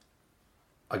 then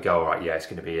I go, all right, yeah, it's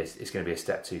going to be a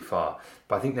step too far.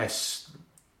 But I think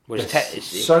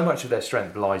so much of their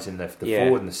strength lies in the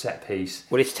forward and the set piece.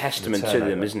 Well, it's testament to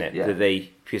them, isn't it? Yeah. That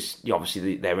because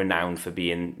obviously they're renowned for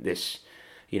being this,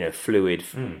 fluid,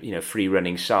 free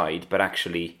running side, but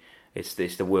actually it's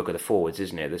the work of the forwards,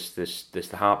 isn't it? This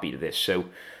the heartbeat of this. So,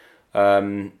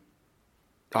 I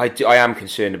am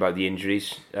concerned about the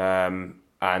injuries,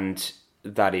 and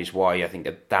that is why I think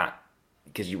that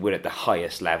because we're at the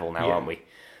highest level now, aren't we?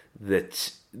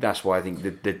 That's why I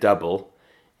think the double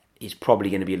is probably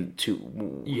going to be too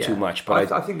much. But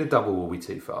I think the double will be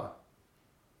too far.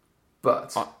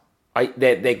 But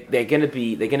they're going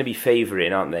to be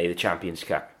favouring, aren't they? The Champions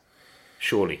Cup,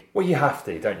 surely. Well, you have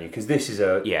to, don't you? Because this is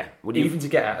even to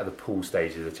get out of the pool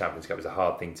stage of the Champions Cup is a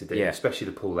hard thing to do, especially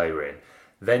the pool they were in.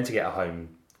 Then to get a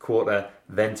home quarter,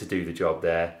 then to do the job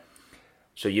there.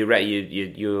 So you're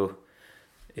ready.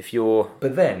 If you're.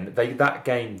 But then that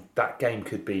game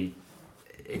could be.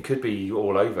 It could be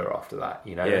all over after that,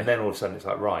 and then all of a sudden it's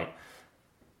like, right,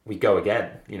 we go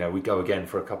again,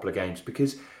 for a couple of games.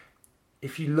 Because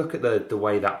if you look at the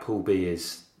way that Pool B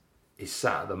is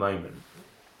sat at the moment,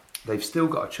 they've still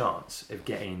got a chance of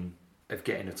getting a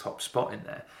top spot in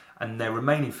there. And their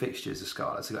remaining fixtures are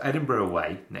Scarlets. They've got Edinburgh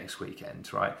away next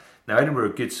weekend, right? Now Edinburgh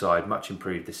are a good side, much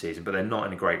improved this season, but they're not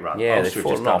in a great run. Yeah, Ulster they've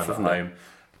have just done fallen them off, at home.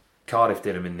 Cardiff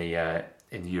did them in the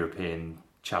European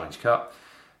Challenge Cup.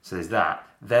 So there's that.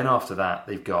 Then after that,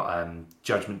 they've got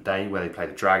Judgment Day, where they play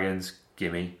the Dragons.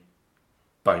 Gimme.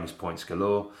 Bonus points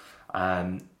galore.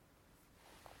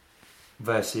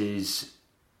 Versus...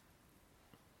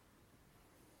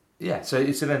 Yeah, so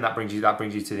then that brings you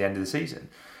to the end of the season.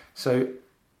 So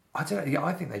I don't know.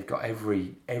 I think they've got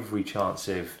every chance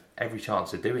of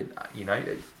doing that.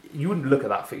 You wouldn't look at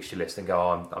that fixture list and go,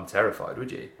 "Oh, I'm terrified,"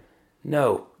 would you?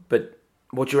 No, but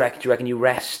what do you reckon? Do you reckon you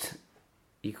rest?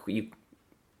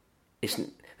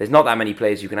 There's not that many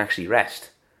players you can actually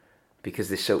rest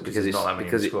because it's so thin.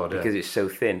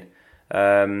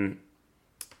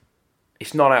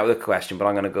 It's not out of the question, but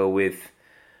I'm going to go with.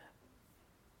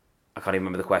 I can't even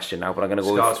remember the question now, but I'm going to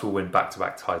go. Scarlets will win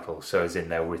back-to-back titles, so as in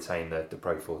they'll retain the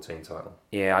Pro 14 title.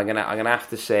 Yeah, I'm gonna have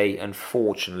to say,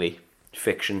 unfortunately,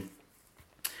 fiction.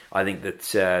 I think that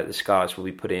the Scarlets will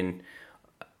be put in.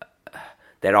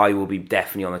 Their eye will be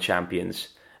definitely on the champions.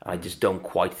 I just don't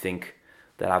quite think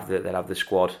they'll have the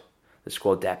squad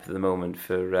depth at the moment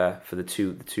for the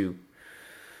two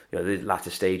the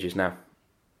latter stages now.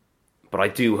 But I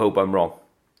do hope I'm wrong.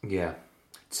 Yeah.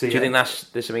 Do you think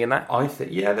there's something in that? I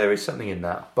think there is something in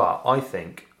that, but I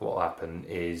think what will happen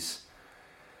is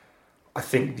I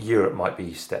think Europe might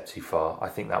be a step too far. I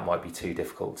think that might be too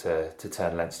difficult to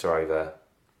turn Leinster over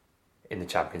in the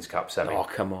Champions Cup semi. Oh,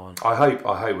 come on! I hope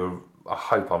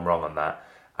I'm wrong on that,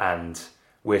 and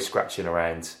we're scratching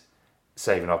around,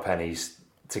 saving our pennies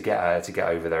to get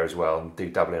over there as well and do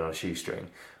doubling on a shoestring,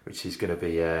 which is going to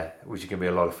be a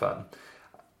lot of fun.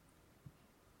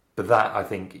 But that, I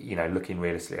think, looking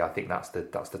realistically, I think that's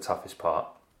the toughest part.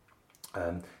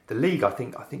 The league, I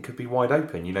think could be wide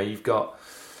open. You've got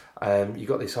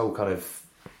this whole kind of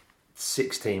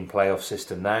 16 playoff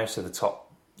system now, so the top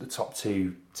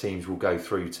two teams will go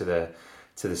through to the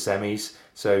semis.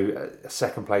 So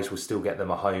second place will still get them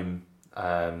a home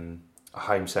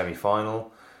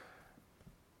semi-final.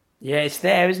 Yeah, it's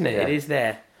there, isn't it? Yeah. It is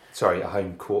there. Sorry, a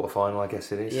home quarter-final, I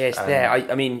guess it is. Yeah, it's there.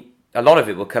 I mean, a lot of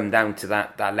it will come down to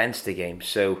that Leinster game.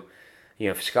 So,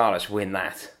 if Scarlets win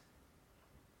that,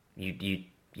 you'd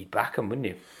back them, wouldn't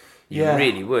you? You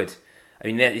really would. I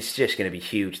mean, it's just going to be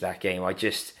huge, that game. I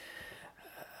just,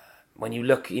 when you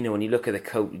look, at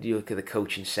the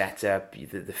coaching setup,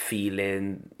 the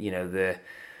feeling,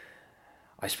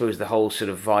 I suppose the whole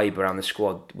sort of vibe around the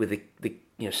squad with the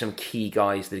some key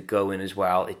guys that go in as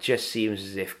well. It just seems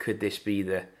as if could this be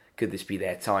their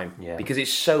time? Yeah. Because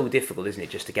it's so difficult, isn't it,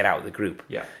 just to get out of the group?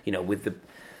 Yeah. With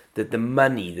the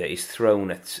money that is thrown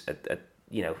at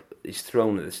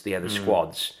the other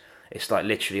squads. It's like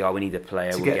literally, we need a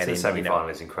player. To get to the semi-final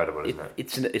is incredible, isn't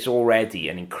it? It's already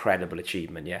an incredible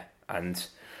achievement, yeah.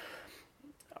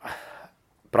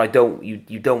 But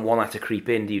you don't want that to creep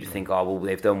in, do you? To think,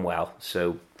 they've done well,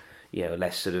 so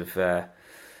let's sort of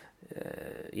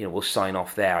we'll sign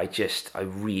off there. I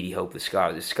really hope the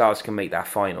Scarlets can make that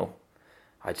final.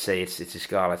 I'd say it's a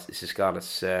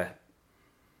Scarlets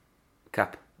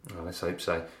cup. Well, let's hope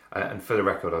so. And for the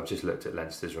record, I've just looked at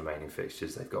Leinster's remaining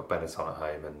fixtures. They've got Benetton at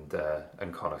home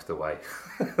and Connacht away.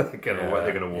 They're going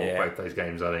to walk both those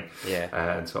games, I think.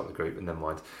 Yeah. And top the group, and never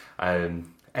mind.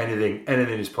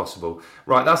 Anything is possible.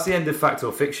 Right, that's the end of Fact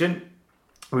or Fiction.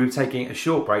 We'll be taking a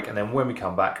short break, and then when we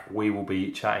come back, we will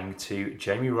be chatting to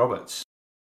Jamie Roberts.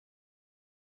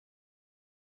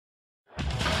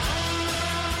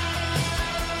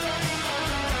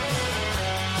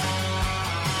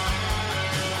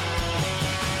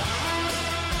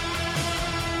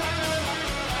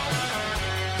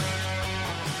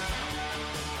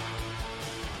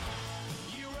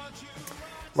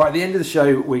 Right, at the end of the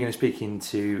show, we're going to be speaking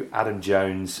to Adam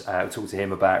Jones. We'll talk to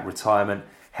him about retirement,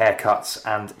 haircuts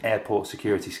and airport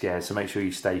security scares, so make sure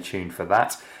you stay tuned for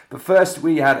that. But first,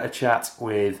 we had a chat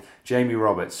with Jamie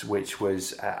Roberts, which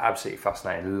was absolutely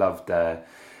fascinating. Loved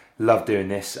doing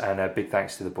this, and a big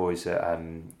thanks to the boys at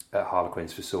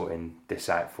Harlequins for sorting this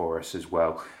out for us as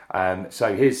well.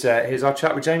 So here's our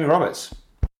chat with Jamie Roberts.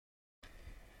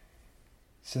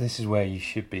 So this is where you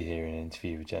should be hearing an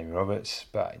interview with Jamie Roberts,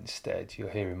 but instead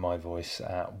you're hearing my voice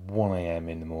at 1 a.m.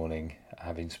 in the morning,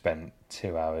 having spent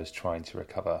 2 hours trying to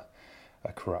recover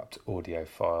a corrupt audio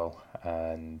file.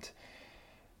 And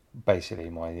basically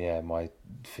my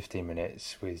 15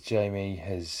 minutes with Jamie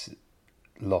has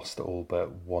lost all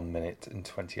but 1 minute and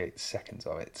 28 seconds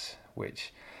of it,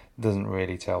 which doesn't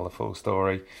really tell the full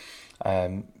story.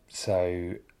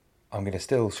 So I'm going to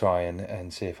still try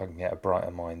and see if I can get a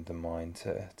brighter mind than mine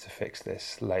to fix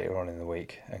this later on in the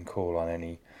week, and call on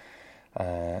any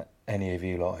of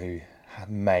you lot who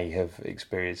may have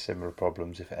experienced similar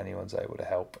problems. If anyone's able to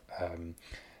help,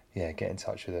 get in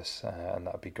touch with us, and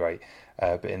that'd be great.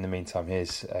 But in the meantime,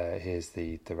 here's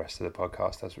the rest of the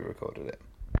podcast as we recorded it.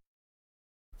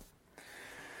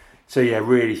 So yeah,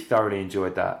 really thoroughly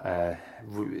enjoyed that.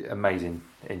 Amazing,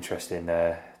 interesting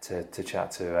to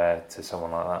chat to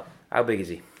someone like that. How big is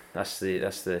he? That's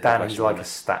the Dan. He's like a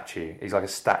statue. He's like a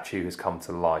statue who's come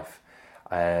to life.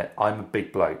 I'm a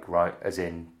big bloke, right? As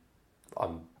in,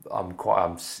 I'm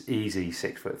easy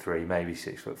 6'3", maybe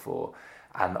 6'4",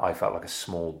 and I felt like a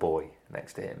small boy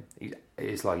next to him.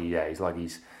 He's like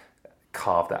he's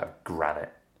carved out of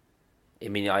granite. I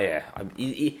mean,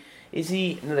 is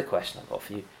he? Another question I've got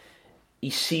for you. He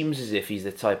seems as if he's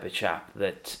the type of chap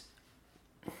that,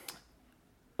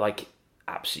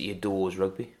 absolutely adores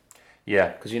rugby. Yeah,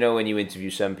 because when you interview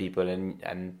some people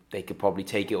and they could probably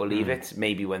take it or leave it.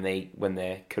 Maybe when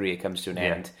their career comes to an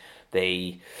end,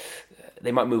 they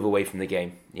might move away from the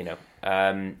game.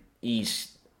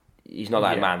 He's not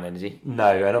that man, then, is he?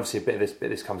 No, and obviously a bit of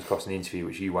this comes across in the interview,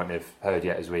 which you won't have heard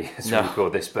yet as we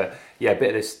record this. But yeah, a bit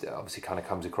of this obviously kind of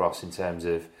comes across in terms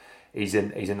of he's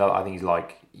another. I think he's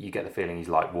like, you get the feeling he's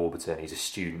like Warburton. He's a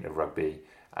student of rugby,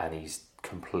 and he's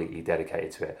completely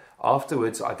dedicated to it.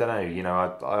 Afterwards, I don't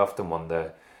know, I often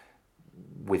wonder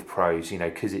with pros,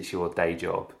 because it's your day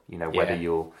job, whether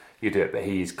you'll do it, but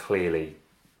he is clearly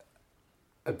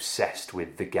obsessed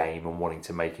with the game and wanting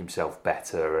to make himself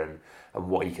better and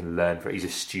what he can learn from it. He's a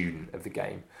student of the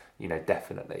game,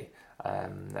 definitely.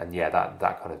 And yeah,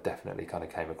 that kind of definitely kind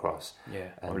of came across. Yeah,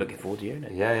 I'm looking forward to hearing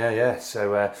it. Yeah.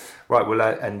 So right, well,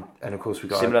 and of course we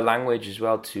got similar language as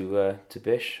well to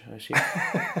Bish, I assume.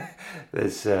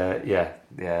 There's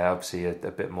obviously a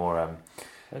bit more.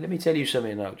 Let me tell you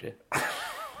something now, Jay.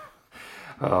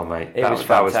 Oh mate, that was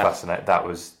fascinating. That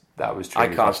was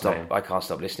truly fascinating. I can't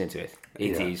stop listening to it.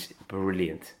 It is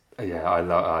brilliant. Yeah, I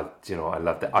loved it.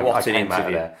 What I an came out of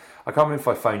interview. there. I can't remember if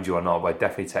I phoned you or not, but I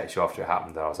definitely texted you after it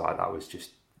happened. And I was like, that was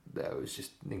just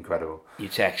incredible. You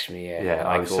text me, Yeah,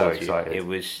 I was so excited. I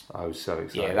was so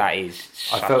excited. Yeah, that is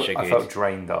such a good. I felt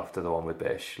drained after the one with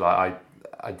Bish. Like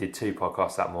I did 2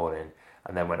 podcasts that morning,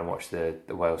 and then went and watched the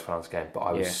Wales France game. But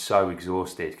I was so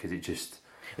exhausted because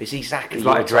it's exactly it's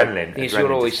like adrenaline. It's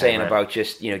you're always saying about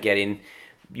just getting.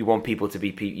 You want people to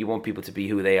be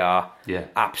who they are. Yeah.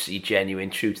 Absolutely genuine,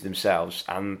 true to themselves,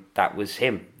 and that was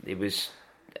him. It was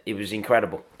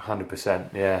incredible.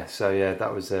 100%. Yeah. So yeah,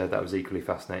 that was equally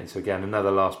fascinating. So again,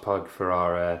 another last plug for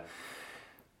our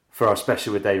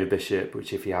special with David Bishop,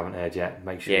 which if you haven't heard yet,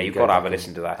 make sure you've got to have a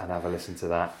listen to that. And have a listen to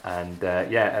that. And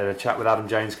and a chat with Adam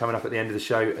Jones coming up at the end of the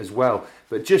show as well.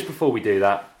 But just before we do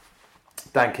that,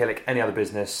 Dan Killick, Any Other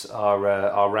Business,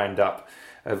 our roundup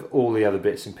of all the other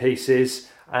bits and pieces.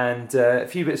 And a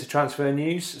few bits of transfer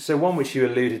news. So one which you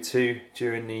alluded to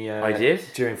during the I did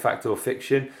during Fact or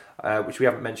Fiction, which we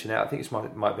haven't mentioned yet. I think this might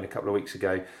have been a couple of weeks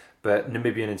ago. But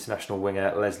Namibian international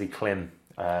winger Leslie Klim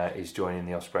is joining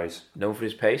the Ospreys. Known for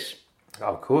his pace. Oh,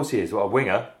 of course he is. What a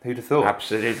winger! Who'd have thought?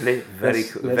 Absolutely,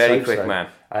 very quick man.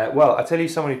 Well, I tell you,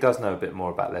 someone who does know a bit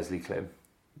more about Leslie Klim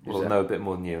will know a bit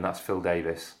more than you, and that's Phil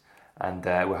Davis. And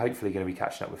we're hopefully going to be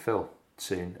catching up with Phil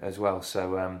soon as well,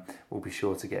 so we'll be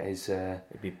sure to get his.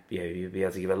 You'll be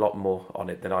able to give a lot more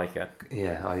on it than I can.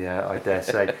 Yeah, I dare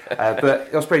say.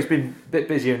 But Osprey's been a bit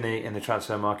busy in the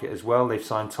transfer market as well. They've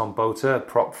signed Tom Bolter, a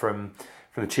prop from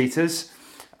the Cheetahs,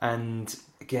 and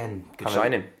again, good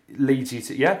signing. Leads you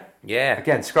to yeah.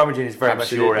 Again, scrummaging is very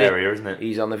much your area, isn't it?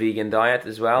 He's on the vegan diet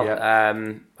as well. Yeah.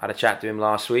 Had a chat to him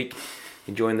last week.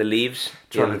 Enjoying the leaves,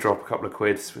 trying to drop a couple of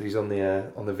quid. He's on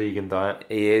the vegan diet.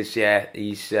 He is, yeah.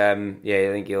 He's I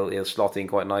think he'll slot in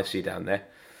quite nicely down there.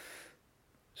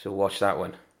 So watch that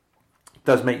one. It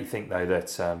does make you think though that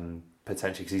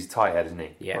potentially, because he's a tight head, isn't he?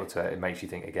 Yeah. It makes you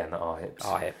think again that our hip's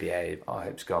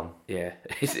gone. Yeah,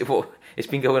 it's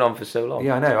been going on for so long.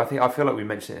 Yeah, I know. I feel like we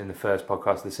mentioned it in the first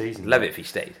podcast of the season. Love it if he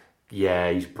stayed.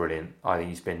 Yeah, he's brilliant. I think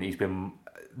he's been.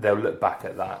 They'll look back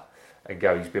at that and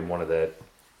go, he's been one of the.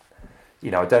 I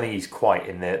don't think he's quite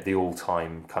in the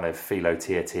all-time kind of Philo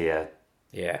tier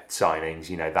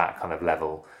signings, that kind of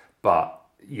level. But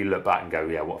you look back and go,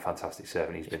 yeah, what a fantastic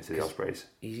servant he's been to the Ospreys.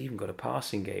 He's even got a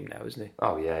passing game now, isn't he?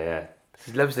 Oh, yeah.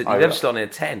 He loves slotting a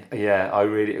 10.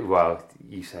 Yeah,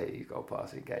 you say he's got a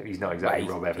passing game. He's not exactly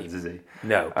Rob Evans, is he?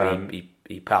 No, but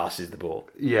he passes the ball.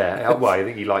 Yeah, well, I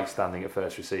think he likes standing at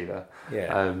first receiver.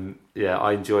 Yeah.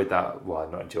 I enjoyed that.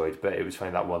 Well, not enjoyed, but it was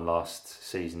funny that one last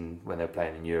season when they were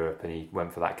playing in Europe and he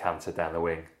went for that canter down the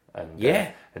wing and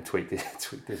tweaked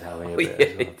his hammy a bit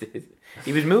as well. He did.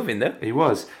 He was moving though. He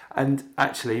was. And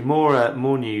actually,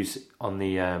 more news on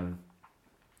the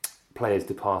players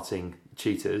departing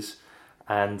Cheetahs.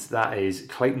 And that is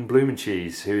Clayton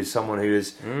Blumencheese, who is someone who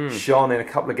has shone in a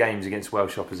couple of games against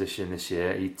Welsh opposition this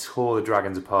year. He tore the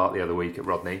Dragons apart the other week at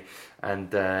Rodney, and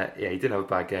he didn't have a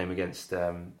bad game against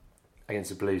the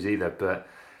Blues either. But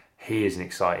he is an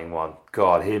exciting one.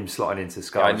 God, him slotting into the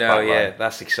Scarlets. I know, yeah,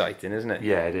 that's exciting, isn't it?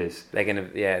 Yeah, it is. They're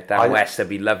gonna, down west, they'll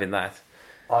be loving that.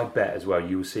 I bet as well.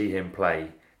 You will see him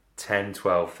play 10,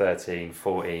 12, 13,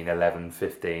 14, 11,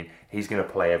 15. He's going to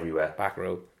play everywhere. Back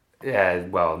row. Yeah,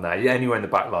 well, no. Anywhere in the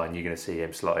back line, you're going to see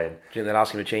him slot in. Do you think they'll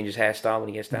ask him to change his hairstyle when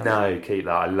he gets down there? No, keep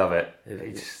that. I love it.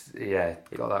 He's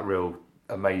got that real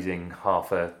amazing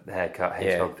half a haircut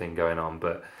hedgehog thing going on.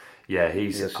 But yeah, I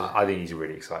think he's a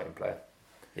really exciting player.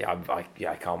 Yeah,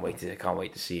 I can't wait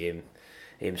to see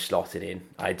him slotted in.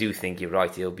 I do think you're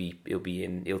right. He'll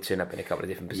turn up in a couple of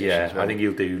different positions. Yeah, I think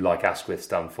he'll do like Asquith's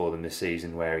done for them this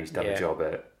season, where he's done a job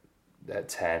at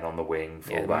 10 on the wing,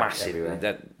 fullback, massive. everywhere.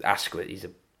 That Asquith, he's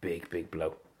a big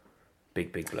blow.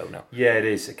 Big blow now. Yeah, it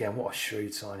is. Again, what a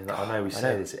shrewd signing. I know we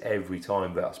say this every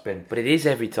time, but it's been. But it is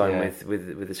every time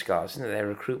with the Scars, isn't it? Their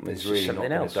recruitment's really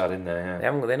something else. That in there. Yeah. They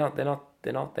haven't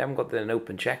got an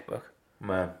open checkbook.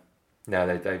 Man,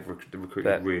 no, they've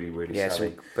recruited really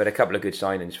savvy. But a couple of good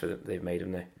signings they've made,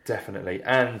 haven't they? Definitely.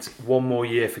 And one more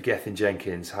year for Gethin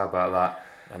Jenkins. How about that?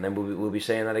 And then we'll be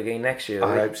saying that again next year.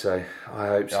 I hope so.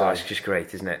 Oh, it's just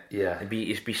great, isn't it? Yeah.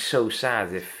 It'd be so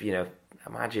sad if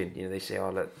imagine, they say, "Oh,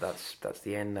 look, that's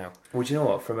the end now." Well, do you know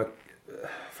what?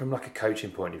 From like a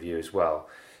coaching point of view as well,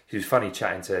 it was funny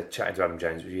chatting to Adam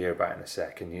Jones, which you hear about in a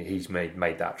sec, and he's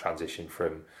made that transition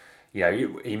from,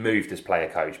 he moved as player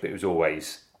coach, but it was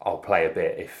always, I'll play a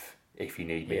bit if you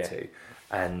need me to,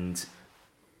 and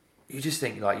you just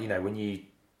think, like, when you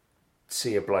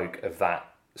see a bloke of that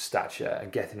stature,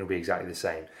 and Gethin will be exactly the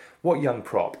same. What young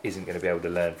prop isn't going to be able to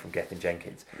learn from Gethin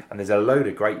Jenkins? And there's a load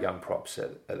of great young props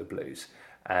at the Blues,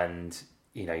 and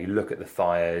you look at the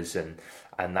Thyers and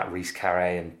that Reece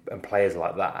Carré and players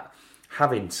like that.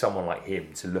 Having someone like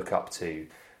him to look up to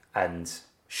and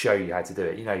show you how to do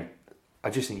it, I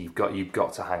just think you've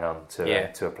got to hang on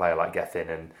to a player like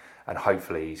Gethin, and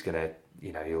hopefully he's going to.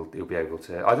 He'll be able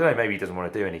to. I don't know. Maybe he doesn't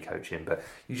want to do any coaching, but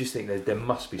you just think there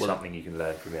must be something you can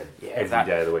learn from him every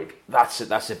day of the week.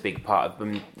 That's a big part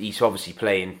of. He's obviously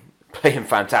playing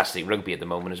fantastic rugby at the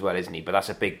moment as well, isn't he? But that's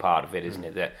a big part of it, isn't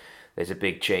it? That there's a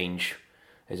big change.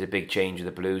 There's a big change of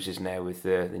the Blues, isn't there, with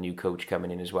the new coach coming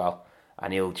in as well,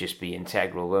 and he'll just be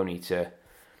integral, won't he, to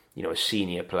a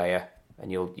senior player,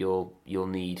 and he'll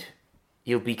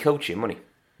be coaching, won't he?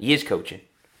 He is coaching.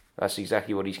 That's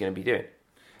exactly what he's going to be doing.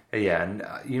 Yeah, and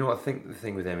what I think the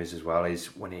thing with him is as well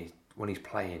is when he's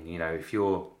playing, if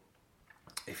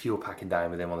you're packing down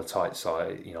with him on the tight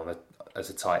side, as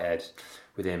a tight head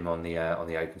with him on the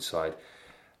open side,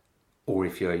 or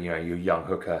if you're your young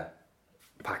hooker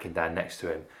packing down next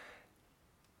to him,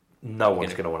 no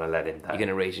one's going to want to let him down. You're going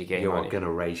to raise your game. You're going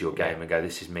to raise your game and go,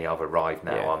 "This is me. I've arrived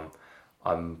now.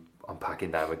 Yeah. I'm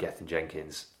packing down with Gethin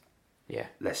Jenkins. Yeah,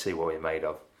 let's see what we're made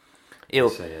of."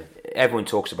 Everyone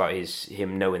talks about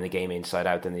him knowing the game inside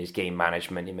out and his game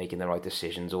management and making the right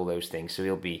decisions, all those things.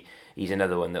 So he's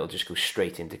another one that'll just go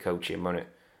straight into coaching, won't it?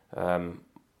 And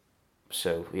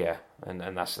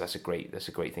that's a great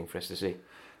thing for us to see.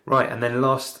 Right, and then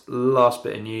last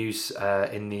bit of news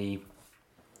in the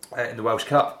Welsh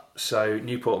Cup. So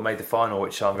Newport made the final,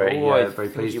 which I'm very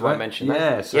pleased you with. Mention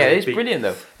that. It is brilliant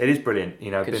though. It is brilliant.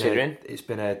 Considering it's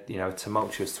been a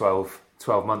tumultuous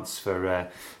 12 months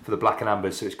for the Black and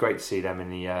Ambers, so it's great to see them in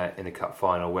the cup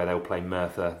final where they'll play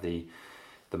Merthyr, the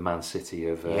Man City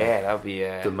of that'll be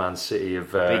the Man City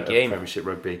of big game. Premiership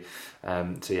rugby.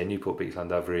 Newport beats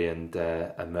Llandovery and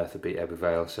Merthyr beat Ebbw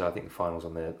Vale. So I think the final's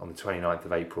on the 29th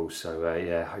of April.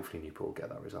 So hopefully Newport will get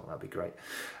that result. That'd be great.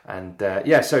 And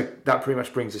so that pretty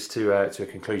much brings us to a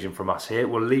conclusion from us here.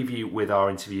 We'll leave you with our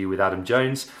interview with Adam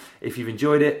Jones. If you've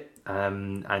enjoyed it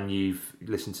and you've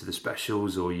listened to the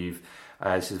specials, or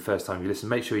this is the first time you listen,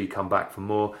 make sure you come back for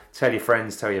more. Tell your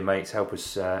friends, tell your mates, help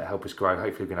us grow.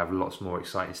 Hopefully we're going to have lots more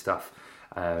exciting stuff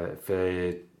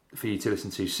for you to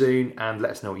listen to soon. And let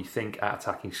us know what you think at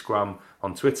Attacking Scrum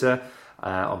on Twitter,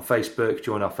 on Facebook.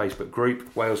 Join our Facebook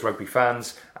group, Wales Rugby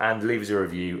Fans, and leave us a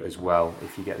review as well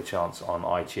if you get the chance on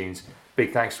iTunes.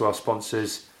 Big thanks to our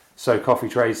sponsors,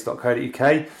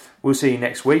 socoffeetrades.co.uk. We'll see you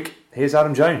next week. Here's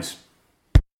Adam Jones.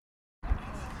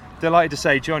 Delighted to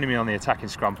say, joining me on the Attacking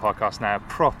Scrum podcast now,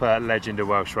 proper legend of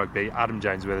Welsh rugby, Adam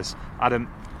Jones with us. Adam,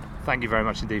 thank you very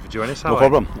much indeed for joining us. No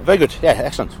problem. Very good. Yeah,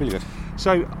 excellent. Really good.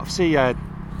 So, obviously,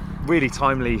 really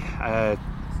timely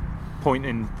point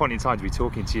in time to be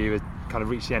talking to you. Kind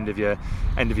of reached the end of your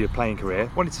playing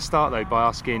career. Wanted to start though by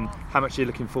asking how much you're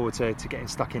looking forward to getting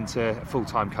stuck into a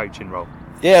full-time coaching role.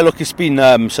 Yeah, look, it's been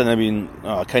something I've been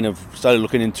kind of started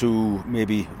looking into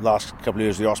maybe last couple of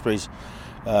years of the Ospreys.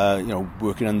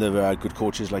 Working under good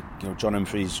coaches like John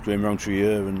Humphreys, Graham Roundtree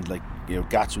here, and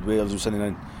Gats with Wales was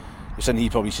something he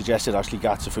probably suggested, actually,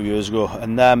 Gats a few years ago.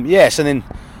 And and then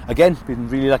again, been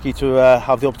really lucky to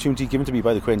have the opportunity given to me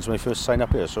by the Quins when I first signed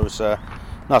up here. So it's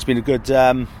been a good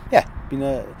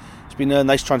it's been a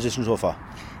nice transition so far.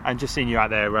 And just seeing you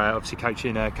out there, obviously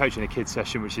coaching a kids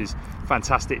session, which is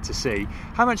fantastic to see.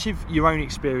 How much of your own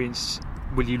experience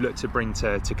will you look to bring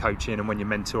to coaching and when you're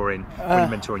mentoring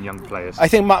young players? I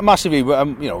think massively.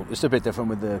 It's a bit different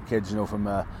with the kids, from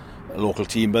a local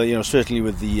team, but certainly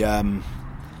with the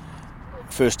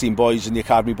first team boys and the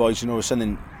academy boys,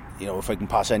 something. If I can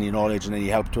pass any knowledge and any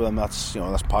help to them, that's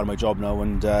part of my job now.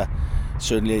 And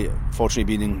certainly,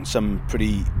 fortunately, been in some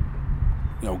pretty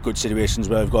good situations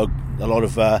where I've got a lot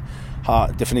of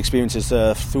different experiences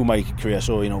through my career.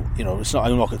 So it's not. I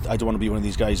don't want to be one of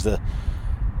these guys that.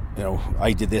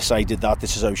 I did this, I did that.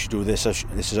 This is how you should do this.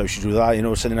 This is how you should do that.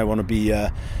 Something I want to be.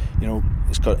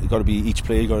 It's got to be each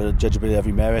player. You got to judge a bit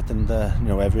every merit and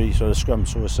every sort of scrum.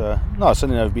 So it's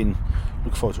something I've been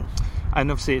looking forward to. And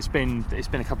obviously, it's been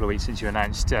a couple of weeks since you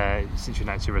announced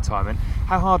your retirement.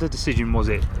 How hard a decision was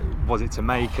it to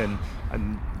make? And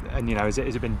has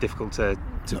it been difficult to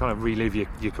to kind of relive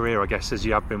your career, I guess, as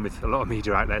you have been with a lot of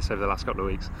media outlets over the last couple of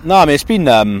weeks? No, I mean, it's been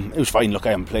it was fine. Look,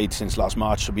 I haven't played since last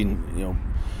March. I've been,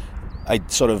 I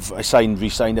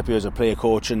re-signed up here as a player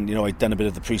coach, and I'd done a bit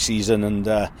of the pre-season,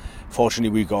 and fortunately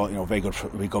we got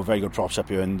very good props up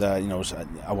here, and I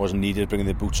wasn't needed bringing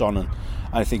the boots on, and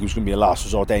I think it was going to be a last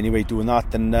resort anyway doing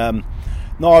that. And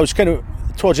no, I was kind of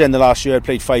towards the end of last year. I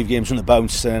played 5 games from the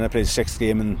bounce, and then I played the 6th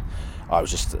game, and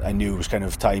I knew it was kind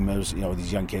of time. I was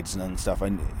these young kids and stuff.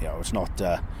 It's not.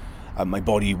 My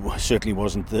body certainly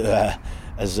wasn't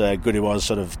as good it was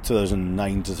sort of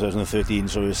 2009 to 2013.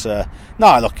 So it's it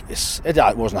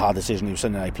wasn't a hard decision. It was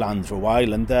something I planned for a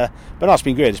while, and but no, it's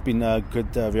been great. It's been a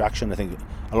good reaction. I think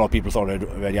a lot of people thought I'd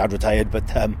already had retired, but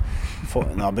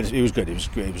but it was good. It was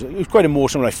great. It was quite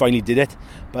emotional when I finally did it,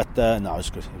 but it was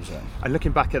good. It was. And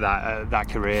looking back at that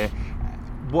career,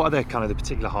 what are the kind of the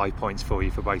particular high points for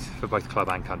you for both club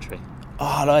and country?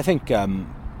 I think.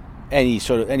 Any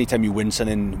time you win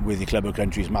something with your club or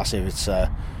country is massive. It's so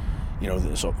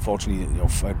fortunately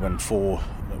I'd won 4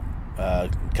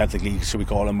 Celtic Leagues, so we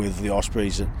call them, with the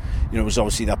Ospreys, and it was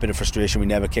obviously that bit of frustration we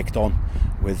never kicked on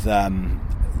with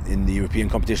in the European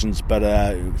competitions, but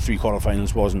 3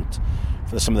 quarterfinals wasn't,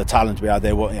 for some of the talent we had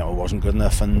there, wasn't good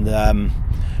enough, and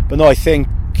but no, I think.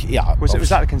 Yeah, was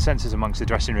that the consensus amongst the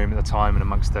dressing room at the time and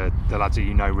amongst the lads that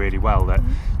you know really well, that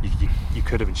you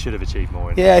could have and should have achieved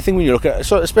more? Yeah, I think when you look at,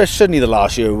 especially the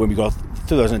last year when we got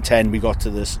 2010, we got to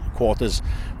this quarters,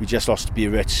 we just lost to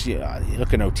Biarritz. You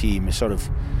look at our team, it's sort of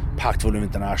packed full of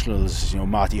internationals.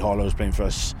 Marty Hollow's playing for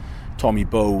us, Tommy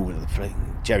Bowe,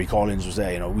 Jerry Collins was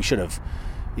there. We should have.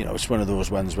 It's one of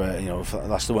those ones where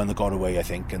that's the one that got away, I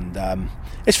think, and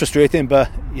it's frustrating.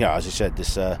 But as I said,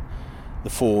 this. The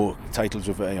 4 titles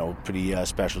were pretty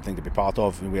special thing to be part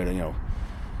of. We had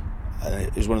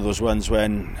it was one of those ones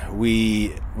when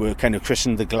we were kind of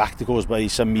christened the Galacticos by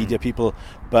some media people,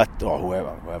 but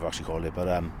whoever actually called it. But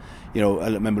I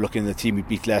remember looking at the team. We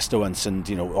beat Leicester once, and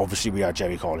obviously we had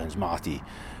Jerry Collins, Marty,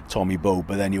 Tommy Bowe,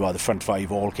 but then the front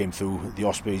 5 all came through the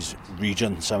Ospreys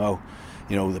region somehow.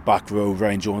 The back row,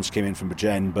 Ryan Jones came in from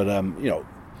Bridgend, but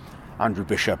Andrew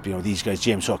Bishop, these guys,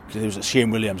 James Hook, there was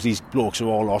Shane Williams, these blokes are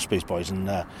all Ospreys boys, and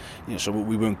so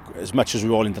we weren't, as much as we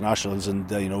were all internationals and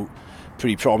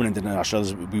pretty prominent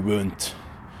internationals, we weren't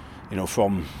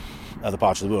from other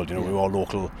parts of the world. We were all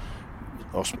local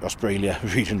Australia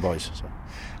region boys. So.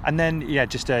 And then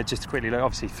just quickly,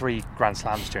 obviously 3 Grand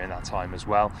Slams during that time as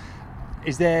well.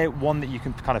 Is there one that you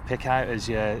can kind of pick out as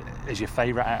your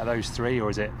favourite out of those 3, or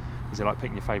is it like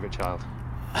picking your favourite child?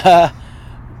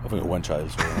 I've got one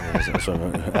child.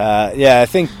 I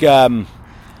think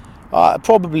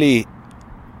probably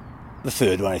the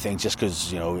 3rd one. I think just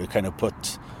because it kind of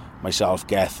put myself,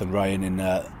 Geth, and Ryan in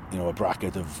a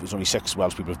bracket of, there's only 6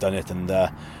 Welsh people have done it, and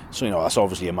so that's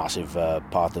obviously a massive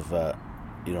part of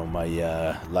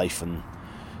my life, and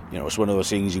it's one of those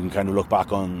things you can kind of look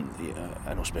back on.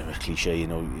 I know it's a bit of a cliche.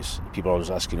 People always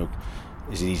ask,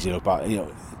 is it easy to look back?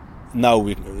 Now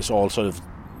it's all sort of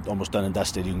almost done and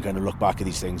dusted. You can kind of look back at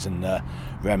these things and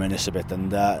reminisce a bit, and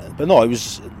but no, it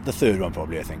was the 3rd one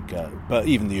probably, I think, but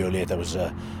even the year later was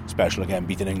special again,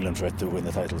 beating England for it to win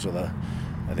the titles with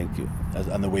I think,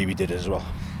 and the way we did it as well.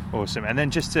 Awesome. And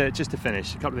then just to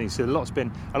finish, a couple of things. So a lot's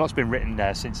been written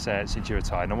since you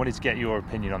retired, and I wanted to get your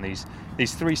opinion on these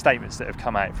 3 statements that have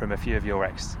come out from a few of your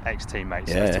ex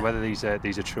teammates as to whether these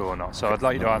are true or not. So I'd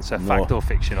like you to answer fact or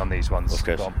fiction on these ones,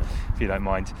 Dom, if you don't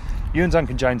mind. You and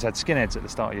Duncan Jones had skinheads at the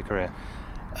start of your career.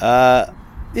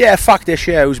 Fact-ish.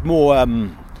 It was more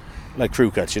like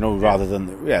crew cuts, rather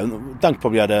than Dunk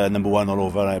probably had a number 1 all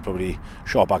over, and I probably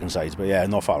shot back and sides, but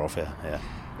not far off here. Yeah.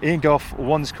 Ian Gough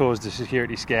once caused a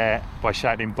security scare by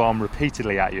shouting bomb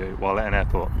repeatedly at you while at an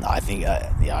airport. No, I think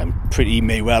he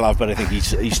may well have, but I think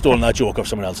he's stolen that joke off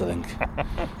someone else, I think.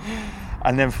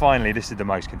 And then finally, this is the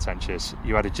most contentious.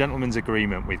 You had a gentleman's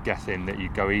agreement with Gethin that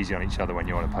you'd go easy on each other when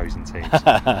you're on opposing teams.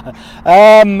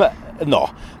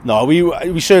 No,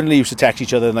 we certainly used to text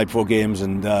each other the night before games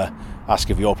and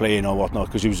ask if you're playing or whatnot,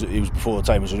 because it was before the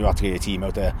time when you had to get a team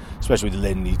out there, especially with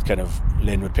Lynn.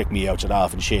 Lynn would pick me out at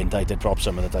half, and Shane did props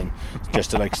some of the time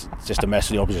just to mess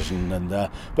with the opposition. And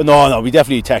but no, we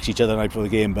definitely text each other the night before the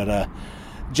game. But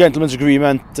gentleman's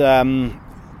agreement,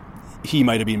 he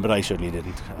might have been, but I certainly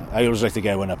didn't. I always like to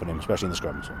get one up on him, especially in the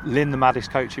scrum. So. Lynn, the maddest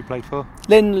coach you played for?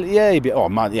 Lynn, he'd be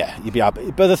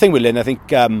happy. But the thing with Lynn, I think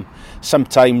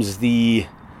sometimes the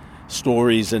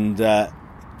stories and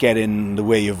get in the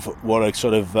way of what a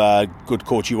sort of good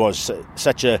coach he was.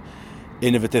 Such a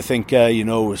innovative thinker,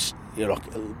 I'll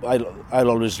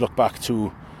always look back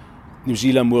to New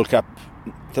Zealand World Cup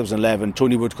 2011.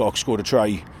 Tony Woodcock scored a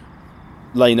try,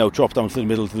 line out, drop down to the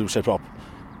middle to do set prop.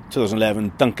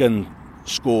 2011. Duncan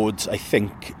scored, I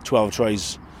think, 12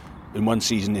 tries in one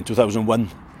season in 2001.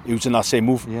 He was in that same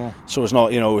move. Yeah. So it's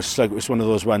not, it's one of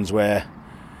those ones where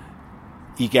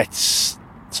he gets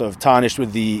sort of tarnished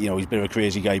with he's a bit of a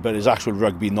crazy guy, but his actual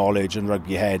rugby knowledge and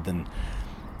rugby head and,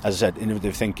 as I said,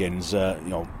 innovative thinking is,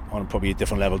 on probably a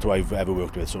different level to I've ever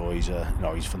worked with. So he's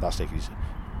fantastic. He's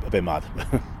a bit mad.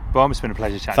 Bob, it's been a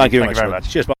pleasure chatting. Thank you very much.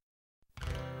 Cheers, Bob.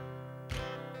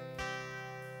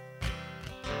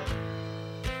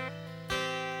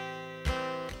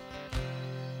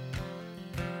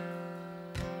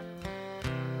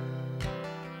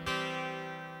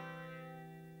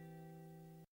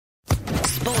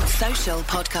 Sports Social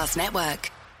Podcast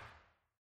Network.